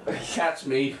 "Lol, catch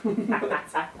me."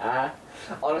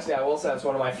 honestly, I will say that's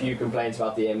one of my few complaints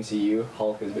about the MCU.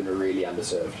 Hulk has been really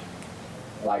underserved.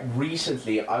 Like,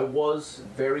 Recently, I was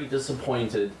very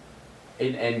disappointed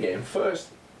in Endgame. First,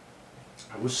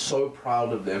 I was so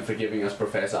proud of them for giving us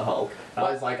Professor Hulk. And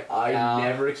I was like, I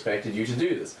never expected you to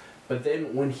do this. But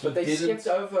then when he but they didn't... skipped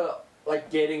over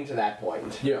like getting to that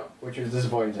point, Yeah. which was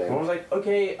disappointing. I was like,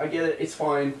 okay, I get it, it's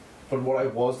fine. But what I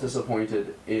was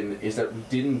disappointed in is that we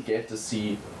didn't get to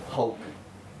see Hulk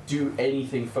do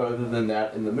anything further than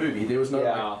that in the movie. There was no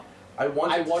like, I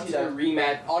wanted to see a that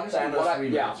rematch. Honestly,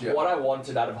 Thanos what I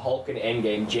wanted out of Hulk in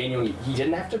Endgame, genuinely, he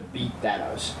didn't have to beat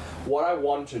Thanos. What I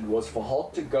wanted was for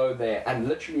Hulk to go there and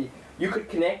literally, you could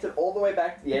connect it all the way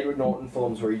back to the Edward Norton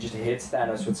films where he just hits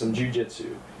Thanos with some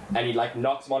jujitsu, and he like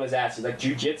knocks him on his ass. He's like,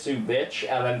 "Jujitsu, bitch!"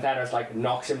 And then Thanos like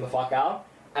knocks him the fuck out,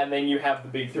 and then you have the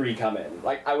big 3 come in.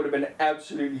 Like, I would have been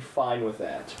absolutely fine with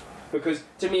that, because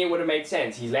to me it would have made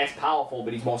sense. He's less powerful,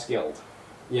 but he's more skilled.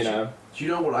 You know. Do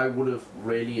you know what I would have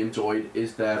really enjoyed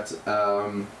is that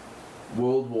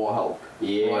World War Hulk,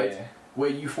 Yeah. right? Where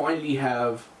you finally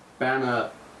have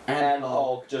Banner and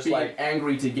Hulk just being like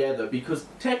angry together, because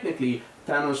technically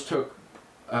Thanos took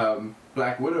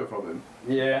Black Widow from him.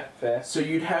 yeah, fair. So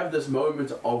you'd have this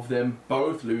moment of them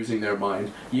both losing their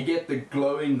mind. You get the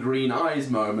glowing green eyes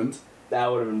moment, That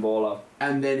would have been baller.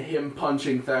 and then him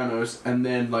punching Thanos, and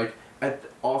then like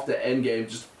after Endgame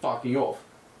just fucking off.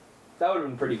 That would have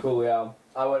been pretty cool. Yeah,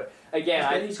 I would. Again,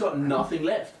 Then he's got nothing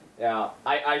left. yeah,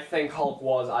 I think Hulk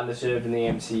was underserved in the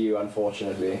MCU,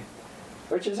 unfortunately,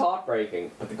 which is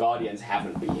heartbreaking. But the Guardians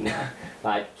haven't been.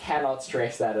 Like, cannot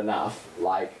stress that enough.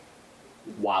 Like,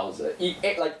 wowza.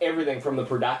 Like, everything from the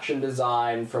production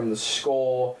design, from the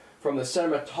score, from the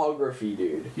cinematography,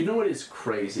 dude. You know what is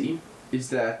crazy? Is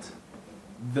that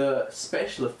the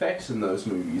special effects in those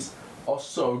movies are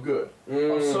so good,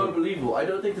 are so believable. I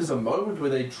don't think there's a moment where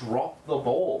they drop the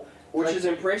ball. Which Like, is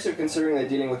impressive considering they're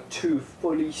dealing with two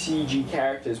fully CG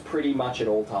characters pretty much at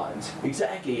all times.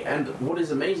 exactly, and what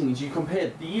is amazing is you compare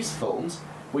these films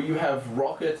where you have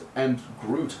Rocket and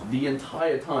Groot the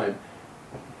entire time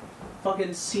fucking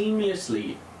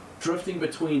seamlessly drifting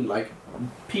between like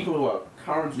people who are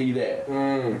currently there,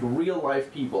 like real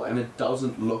life people, and it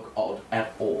doesn't look odd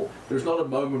at all. There's not a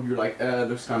moment where you're like, it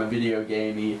looks kind of video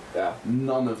gamey. Yeah.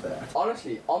 None of that.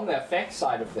 Honestly, on the effects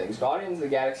side of things, Guardians of the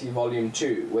Galaxy Volume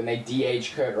 2, when they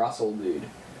de-age Kurt Russell, dude,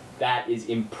 that is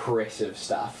impressive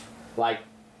stuff. Like,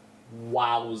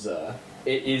 wowza.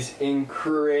 It is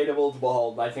incredible to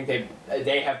behold. I think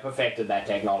they have perfected that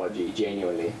technology,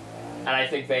 genuinely. And I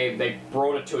think they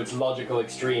brought it to its logical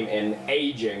extreme in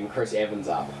aging Chris Evans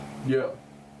up, Yeah.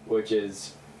 which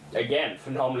is, again,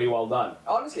 phenomenally well done.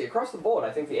 Honestly, across the board, I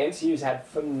think the MCU's had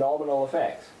phenomenal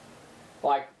effects.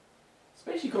 Like,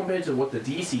 Especially compared to what the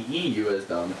DCEU has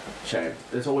done. Shame.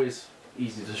 It's always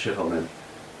easy to shit on them.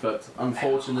 But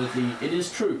unfortunately, it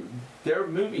is true. Their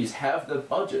movies have the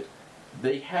budget.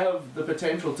 They have the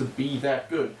potential to be that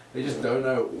good. They just don't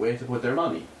know where to put their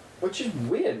money. which is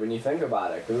weird when you think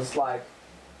about it, because it's like,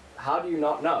 how do you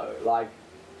not know? Like,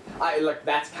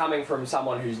 that's coming from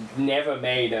someone who's never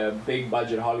made a big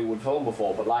budget Hollywood film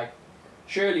before, but like,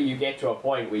 surely you get to a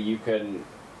point where you can,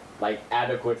 like,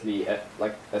 adequately,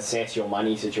 assess your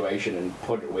money situation and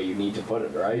put it where you need to put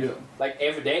it, right? Yeah. Like,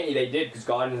 evidently they did, because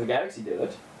Guardians of the Galaxy did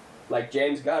it. Like,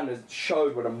 James Gunn has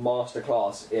showed what a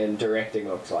masterclass in directing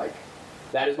looks like.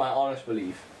 That is my honest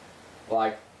belief.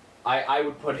 Like, I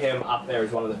would put him up there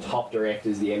as one of the top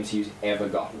directors the MCU's ever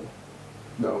gotten.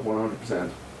 No,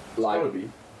 100%. Like, Gotta be.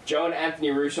 Joe and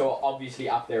Anthony Russo are obviously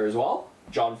up there as well.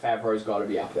 Jon Favreau's got to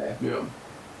be up there. Yeah.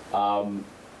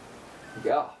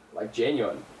 Yeah, like,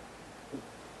 genuine.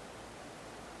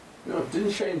 No,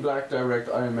 didn't Shane Black direct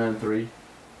Iron Man 3?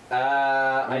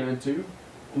 Iron Man 2?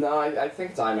 No, I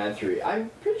think it's Iron Man 3.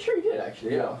 I'm pretty sure he did,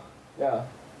 actually. Yeah. Yeah.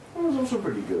 That was also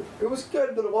pretty good. It was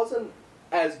good, but it wasn't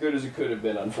as good as it could have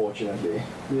been, unfortunately.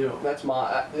 Yeah.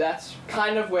 That's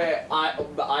kind of where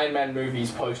the Iron Man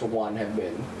movies post 1 have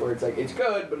been, where it's like, it's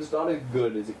good, but it's not as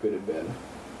good as it could have been.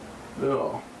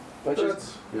 No. Which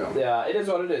is, yeah, it is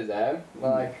what it is, eh?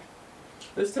 Like,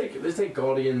 Let's take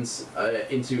Guardians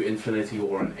into Infinity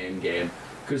War and Endgame,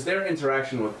 because their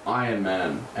interaction with Iron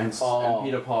Man and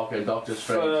Peter Parker and Doctor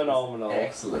Strange phenomenal. is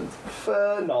excellent.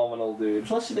 Phenomenal, dude.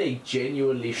 Plus, they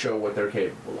genuinely show what they're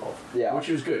capable of. Yeah. Which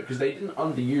was good, because they didn't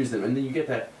underuse them, and then you get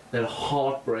that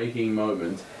heartbreaking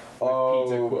moment with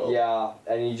Peter Quill. Yeah,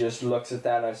 and he just looks at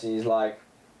Thanos and he's like,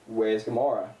 "Where's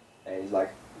Gamora?" And he's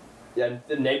like, yeah,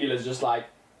 the Nebula's just like,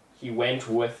 he went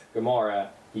with Gamora,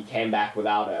 he came back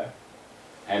without her.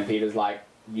 And Peter's like,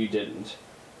 "You didn't.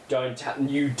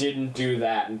 You didn't do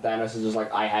that." And Thanos is just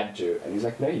like, "I had to." And he's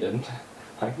like, "No, you didn't."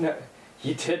 Like, "No,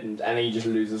 you didn't." And then he just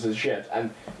loses his shit.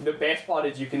 And the best part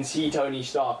is you can see Tony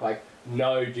Stark like,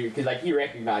 "No, dude," because like he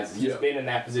recognizes he's been in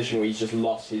that position where he's just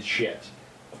lost his shit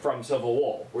from Civil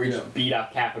War, where he just beat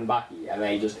up Cap and Bucky, and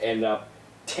they just end up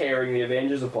tearing the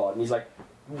Avengers apart. And he's like,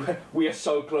 "We are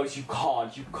so close. You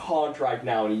can't right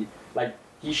now." And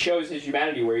he shows his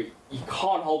humanity where he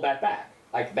can't hold that back.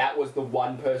 Like, that was the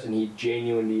one person he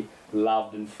genuinely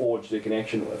loved and forged a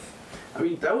connection with. I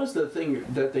mean, that was the thing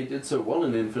that they did so well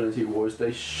in Infinity War, is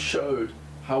they showed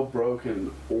how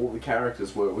broken all the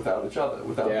characters were without each other,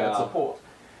 without that support.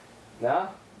 Nah,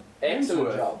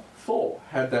 excellent job. Thor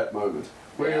had that moment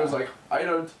where he was like,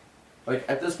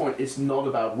 at this point, it's not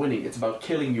about winning, it's about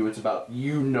killing you, it's about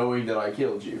you knowing that I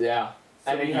killed you. Yeah,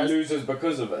 So and then he loses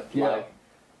because of it. Yeah.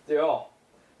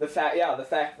 The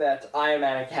fact that Iron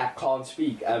Man and Cap can't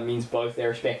speak means both their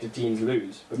respective teams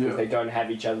lose because they don't have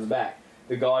each other's back.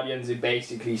 The Guardians are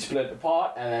basically split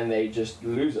apart and then they just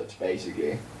lose it,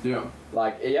 basically. Yeah.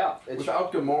 It's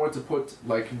Without Gamora to put,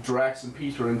 Drax and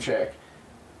Peter in check,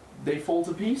 they fall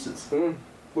to pieces.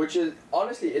 Which is,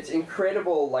 honestly, it's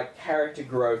incredible, like, character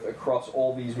growth across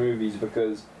all these movies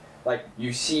because, like,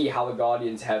 you see how the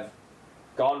Guardians have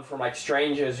gone from, like,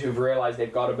 strangers who've realized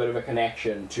they've got a bit of a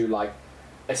connection to, like,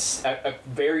 a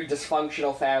very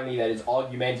dysfunctional family that is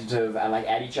argumentative and, like,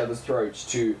 at each other's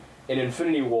throats to, in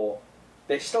Infinity War,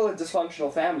 they're still a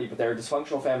dysfunctional family, but they're a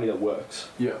dysfunctional family that works.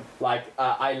 Yeah. Like,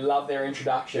 I love their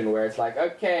introduction where it's like,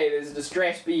 okay, there's a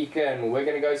distress beacon, we're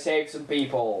gonna go save some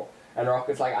people. And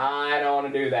Rocket's like, I don't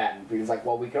want to do that. And Peter's like,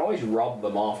 well, we can always rob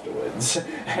them afterwards.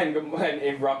 and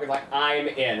if Rocket's like, I'm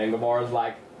in. And Gamora's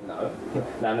like, no,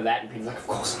 none of that. And Peter's like, of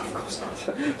course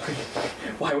not.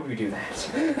 Why would we do that?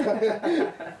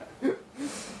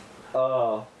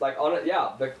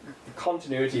 The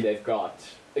continuity they've got.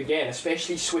 Again,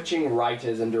 especially switching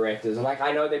writers and directors. And, like,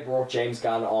 I know they brought James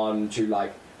Gunn on to,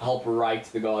 like, help write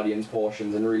the Guardians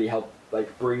portions and really help,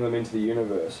 like, bring them into the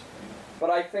universe. But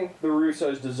I think the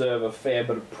Russos deserve a fair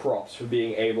bit of props for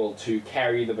being able to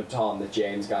carry the baton that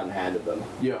James Gunn handed them.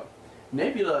 Yeah.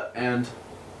 Nebula and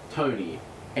Tony,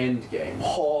 Endgame.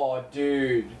 Oh,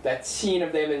 dude, that scene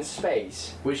of them in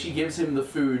space. Where she gives him the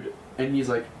food and he's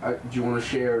like, do you want to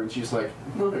share? And she's like,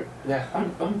 no. Yeah.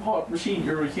 I'm part machine,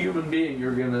 you're a human being,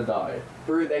 you're gonna die.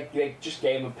 Through they just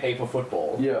game of paper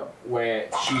football. Yeah. Where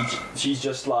she's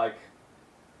just like,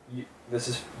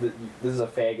 this is a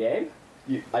fair game?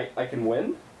 I can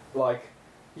win, like,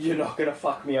 you're not gonna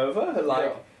fuck me over, like,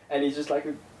 yeah. And he's just like,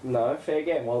 no, fair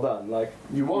game, well done, like,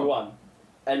 you won.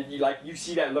 And you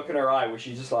see that look in her eye where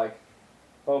she's just like,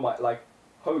 oh my, like,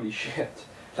 holy shit,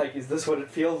 like, is this what it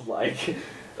feels like?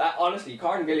 Honestly,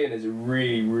 Karen Gillan is a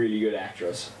really, really good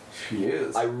actress. She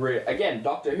is. Again,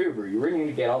 Doctor Who, you really need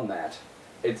to get on that.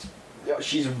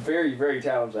 She's a very, very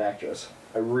talented actress.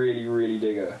 I really, really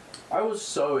dig her. I was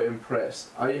so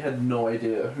impressed. I had no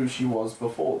idea who she was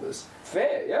before this.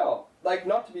 Fair, yeah. Like,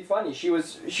 not to be funny,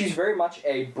 she's very much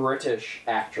a British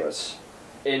actress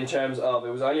in terms of it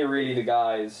was only really the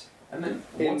guys And then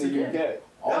in once the again,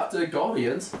 UK. after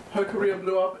Guardians, her career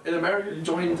blew up in America. She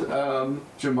joined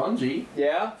Jumanji.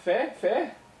 Yeah,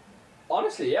 fair.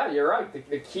 Honestly, yeah, you're right.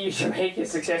 The key to make a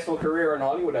successful career in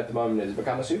Hollywood at the moment is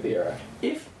become a superhero.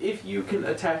 If you can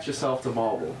attach yourself to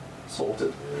Marvel,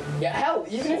 sorted. Yeah, hell,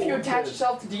 even if you attach Sorted.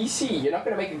 yourself to DC, you're not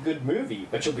going to make a good movie,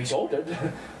 but you'll be sorted.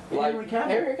 Henry Cavill.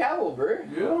 Henry Cavill, bro.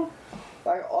 Yeah.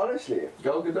 Like, honestly.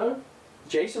 Gal Gadot.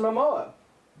 Jason Momoa.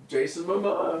 Jason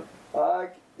Momoa.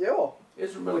 Yeah.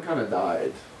 Ezra Miller kind of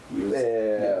died. He was,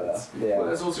 Yeah. Well,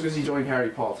 that's also because he joined Harry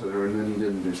Potter and then he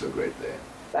didn't do so great there.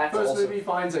 That's First also... movie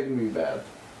fine, second movie bad.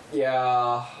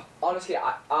 Yeah. Honestly,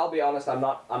 I'll be honest, I'm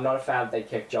not a fan that they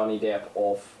kicked Johnny Depp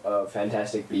off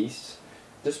Fantastic Beasts.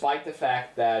 Despite the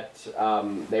fact that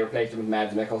they replaced him with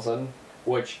Mads Mikkelsen,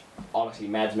 which, honestly,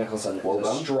 Mads Mikkelsen is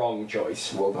a strong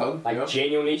choice. Well done. Like, yeah.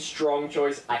 genuinely strong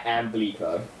choice. I am bleak,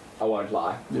 though. I won't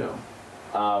lie. Yeah.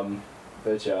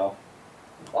 But yeah.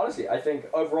 Honestly, I think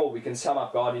overall we can sum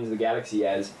up Guardians of the Galaxy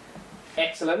as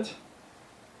excellent,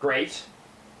 great.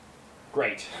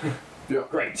 Yeah.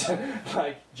 Great.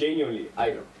 Like, genuinely.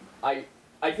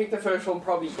 I think the first one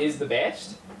probably is the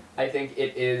best. I think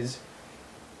it is...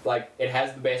 Like, it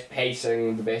has the best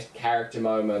pacing, the best character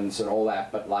moments and all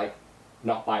that, but, like,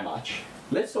 not by much.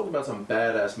 Let's talk about some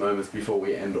badass moments before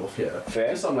we end off here.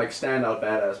 Fair. Just some, like, standout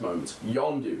badass moments.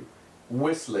 Yondu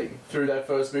whistling through that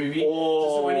first movie.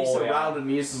 Oh, just when he's yeah. surrounded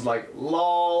me, it's just like,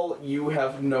 lol, you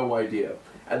have no idea.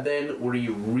 And then where he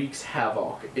wreaks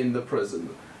havoc in the prison.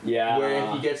 Yeah.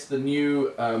 Where he gets the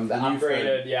new, the new upgraded,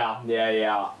 friend.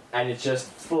 yeah. And it's just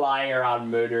flying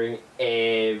around murdering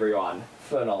everyone.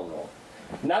 Phenomenal.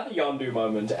 Another Yondu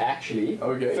moment, actually.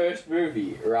 Okay. First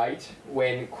movie, right?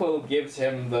 When Quill gives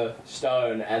him the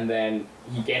stone and then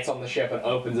he gets on the ship and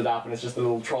opens it up and it's just a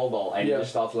little troll doll and he just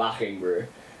starts laughing, bro.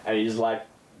 And he's just like,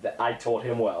 I taught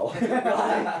him well. He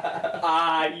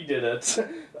did it.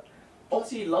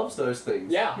 Also, he loves those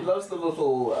things. Yeah. He loves the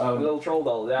little... Little troll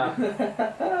doll,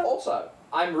 yeah. Also,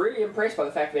 I'm really impressed by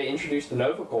the fact they introduced the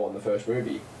Nova Corps in the first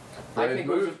movie. I think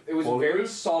it was a very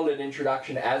solid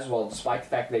introduction as well, despite the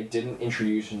fact they didn't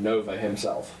introduce Nova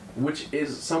himself. Which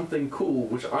is something cool,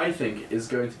 which I think is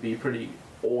going to be pretty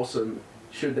awesome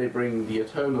should they bring the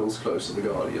Eternals close to the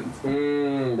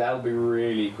Guardians. That'll be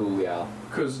really cool, yeah.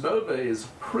 Because Nova is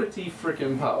pretty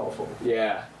freaking powerful.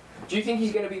 Yeah. Do you think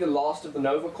he's going to be the last of the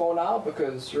Nova Corps now?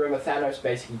 Because remember, Thanos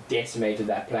basically decimated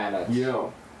that planet. Yeah.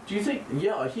 Do you think,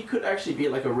 he could actually be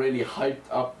like a really hyped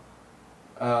up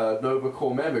Nova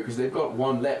Corps member, because they've got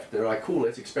one left. They're like, cool,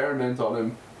 let's experiment on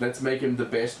him. Let's make him the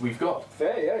best we've got.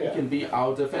 Fair, yeah. He can be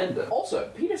our defender.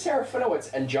 Also, Peter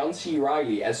Serafinowicz and John C.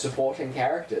 Reilly as supporting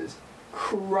characters.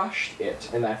 crushed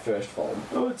it in that first film.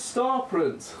 Oh, it's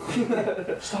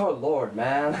Starprint. Star-Lord,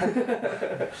 man.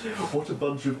 What a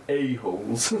bunch of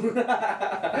a-holes.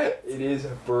 It is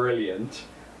brilliant.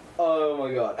 Oh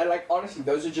my god. And like honestly,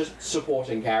 those are just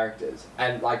supporting characters.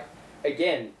 And like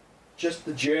again, just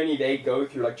the journey they go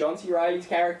through. Like John C. Reilly's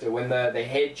character when the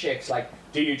head chick's like,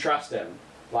 do you trust him?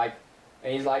 Like,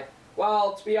 and he's like,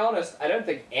 well, to be honest, I don't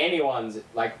think anyone's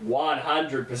like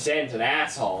 100% an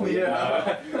asshole. You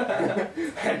know?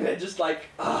 And they're just like,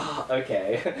 ah, oh,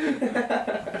 okay.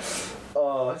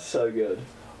 Oh, it's so good.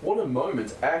 What a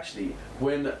moment, actually,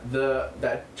 when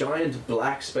that giant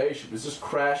black spaceship is just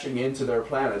crashing into their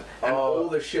planet, and all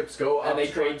the ships go up and they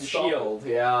to try create the shield,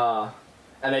 yeah,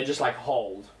 and they just like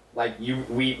hold, like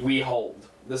we hold.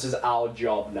 This is our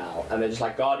job now, and they're just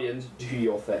like, Guardians, do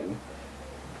your thing.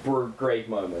 Great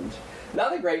moment.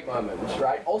 Another great moment,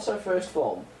 right? Also, first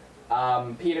film,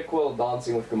 Peter Quill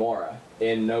dancing with Gamora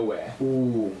in Nowhere.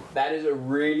 Ooh, that is a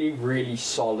really, really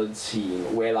solid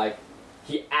scene where like.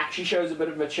 He actually shows a bit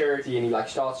of maturity and he like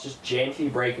starts just gently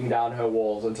breaking down her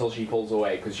walls until she pulls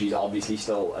away because she's obviously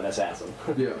still an assassin.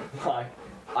 Yeah.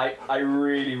 Like, I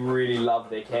really, really love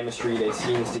their chemistry, their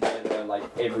scenes together, and like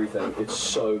everything. It's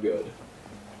so good.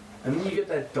 And then you get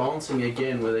that dancing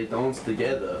again where they dance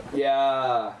together.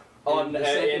 Yeah. On the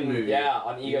second movie. Yeah,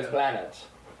 on Ego's planet.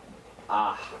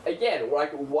 Again,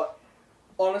 like what?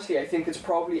 Honestly, I think it's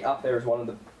probably up there as one of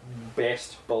the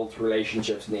best built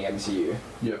relationships in the MCU.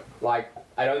 Yeah. Like,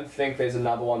 I don't think there's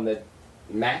another one that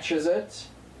matches it.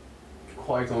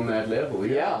 Quite on that level,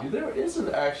 yeah. There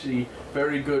isn't actually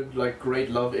very good, like, great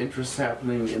love interests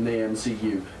happening in the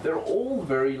MCU. They're all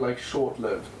very, like,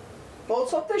 short-lived. Well,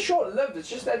 it's not they're short-lived, it's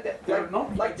just that they're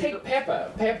not. Like, take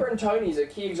Pepper. Pepper and Tony's a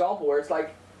key example where it's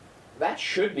like, that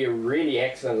should be a really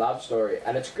excellent love story,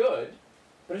 and it's good,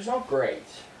 but it's not great.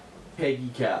 Peggy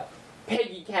Cap.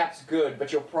 Peggy Cap's good,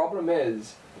 but your problem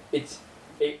is, it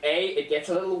gets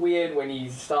a little weird when he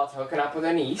starts hooking up with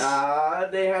her niece.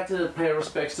 They had to pay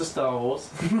respects to Star Wars.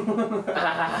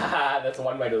 That's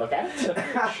one way to look at it.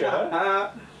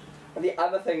 Sure. And the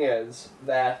other thing is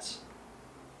that,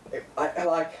 I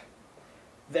like,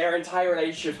 their entire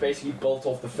relationship's basically built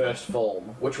off the first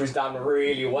film, which was done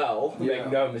really well,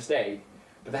 make no mistake.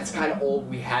 But that's kind of all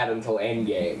we had until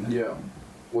Endgame. Yeah.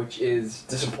 Which is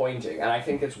disappointing, and I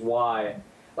think it's why,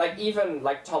 like, even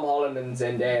like Tom Holland and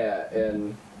Zendaya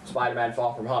in Spider-Man: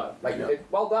 Far From Home, like,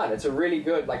 well done. It's a really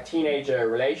good like teenager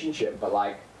relationship, but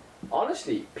like,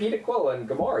 honestly, Peter Quill and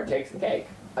Gamora takes the cake.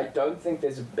 I don't think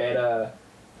there's a better.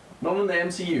 Not in the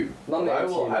MCU. Not in the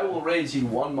MCU. I will raise you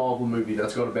one Marvel movie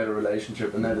that's got a better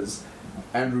relationship, and that is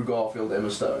Andrew Garfield,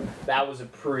 Emma Stone. That was a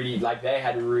pretty like they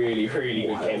had really, really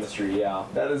good chemistry. Yeah.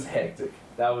 That is hectic.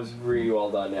 That was really well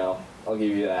done. Now I'll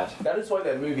give you that. That is why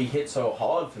that movie hit so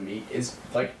hard for me. Is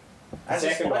like, as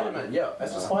a Spider-Man,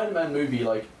 as a Spider-Man movie,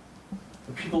 like,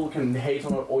 people can hate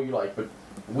on it all you like, but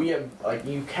we have like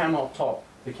you cannot top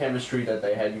the chemistry that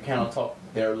they had. You cannot top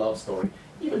their love story.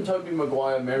 Even Tobey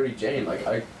Maguire, Mary Jane, like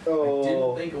I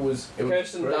didn't think it was.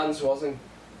 Kirsten Dunst wasn't.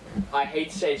 I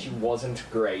hate to say she wasn't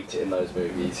great in those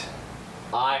movies.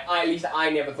 At least I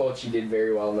never thought she did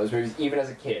very well in those movies, even as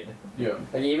a kid. Yeah.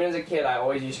 Like, even as a kid, I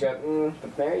always used to go,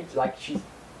 but Mary, like,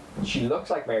 she looks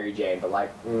like Mary Jane, but like,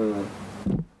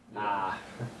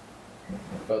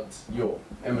 But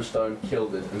Emma Stone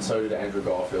killed it, and so did Andrew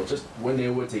Garfield. Just when they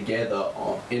were together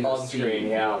on screen,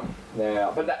 yeah.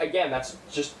 But again, that's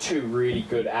just two really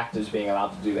good actors being allowed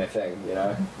to do their thing, you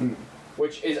know.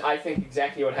 Which is, I think,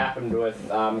 exactly what happened with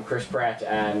Chris Pratt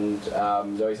and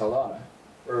Zoe Saldana.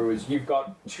 Where it was, you've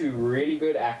got two really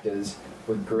good actors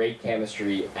with great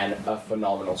chemistry and a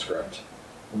phenomenal script.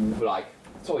 Like,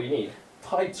 that's all you need.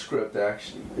 Tight script,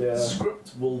 actually. Yeah.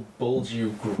 Script will build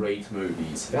you great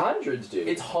movies. Hundreds do.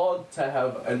 It's hard to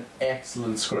have an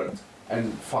excellent script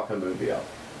and fuck a movie up.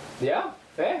 Yeah,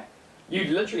 fair. You'd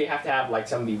literally have to have, like,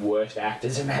 some of the worst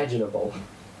actors imaginable.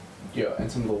 Yeah,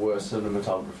 and some of the worst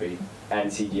cinematography. And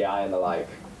CGI and the like.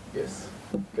 Yes.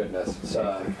 Goodness.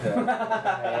 So,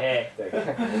 hectic.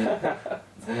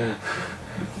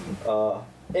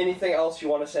 Anything else you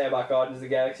want to say about Guardians of the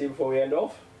Galaxy before we end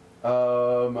off?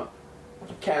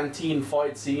 Canteen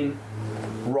fight scene.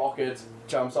 Rocket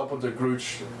jumps up onto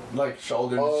Groot's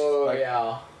shoulders. Oh, like,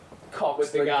 yeah. Cocks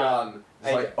with the gun.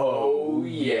 It's like, oh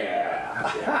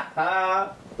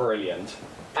yeah. Brilliant.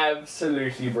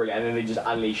 Absolutely brilliant. And then they just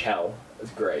unleash hell.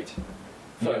 It's great.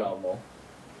 Phenomenal.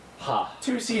 Ha.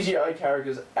 Two CGI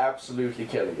characters absolutely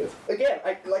killing it. Again,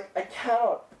 I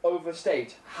cannot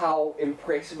overstate how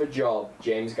impressive a job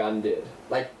James Gunn did.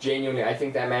 Like, genuinely, I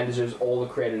think that man deserves all the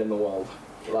credit in the world.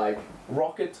 Like,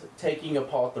 Rocket taking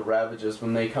apart the Ravagers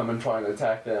when they come and try and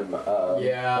attack them. While they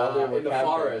Yeah, were in the camping.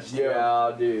 forest.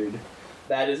 Yeah, dude.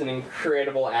 That is an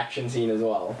incredible action scene as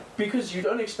well. Because you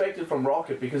don't expect it from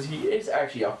Rocket, because he is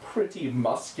actually a pretty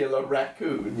muscular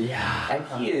raccoon. Yeah.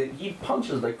 And he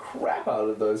punches the crap out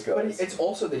of those guys. But it's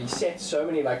also that he sets so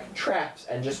many like traps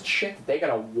and just shit that they're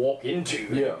gonna walk into.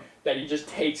 Yeah. That he just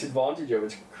takes advantage of.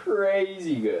 It's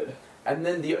crazy good. And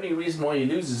then the only reason why he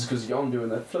loses is because Yondu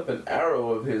and that flippin'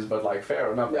 arrow of his, but like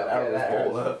fair enough, that arrow is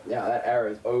baller. Yeah, that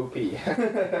arrow is OP.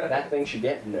 That thing should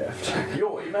get nerfed.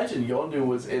 Yo, imagine Yondu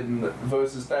was in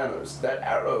versus Thanos. That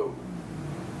arrow.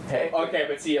 Heck. Okay,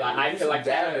 but see, like I feel like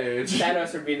damage.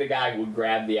 Thanos would be the guy who would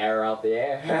grab the arrow out the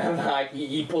air. Like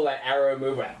he'd pull that arrow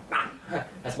move and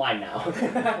that's mine now.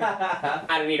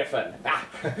 I don't need a fun.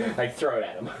 Like throw it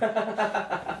at him.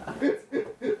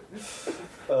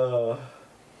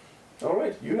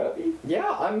 Alright, you happy?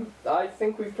 Yeah, I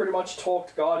think we've pretty much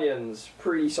talked Guardians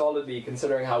pretty solidly,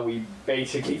 considering how we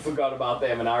basically forgot about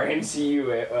them in our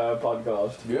MCU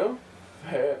podcast. Yeah.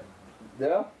 Hey,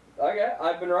 Yeah. Okay,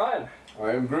 I've been Ryan.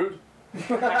 I am Groot.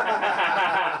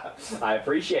 I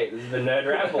appreciate this. Has been Nerd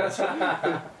Rambles.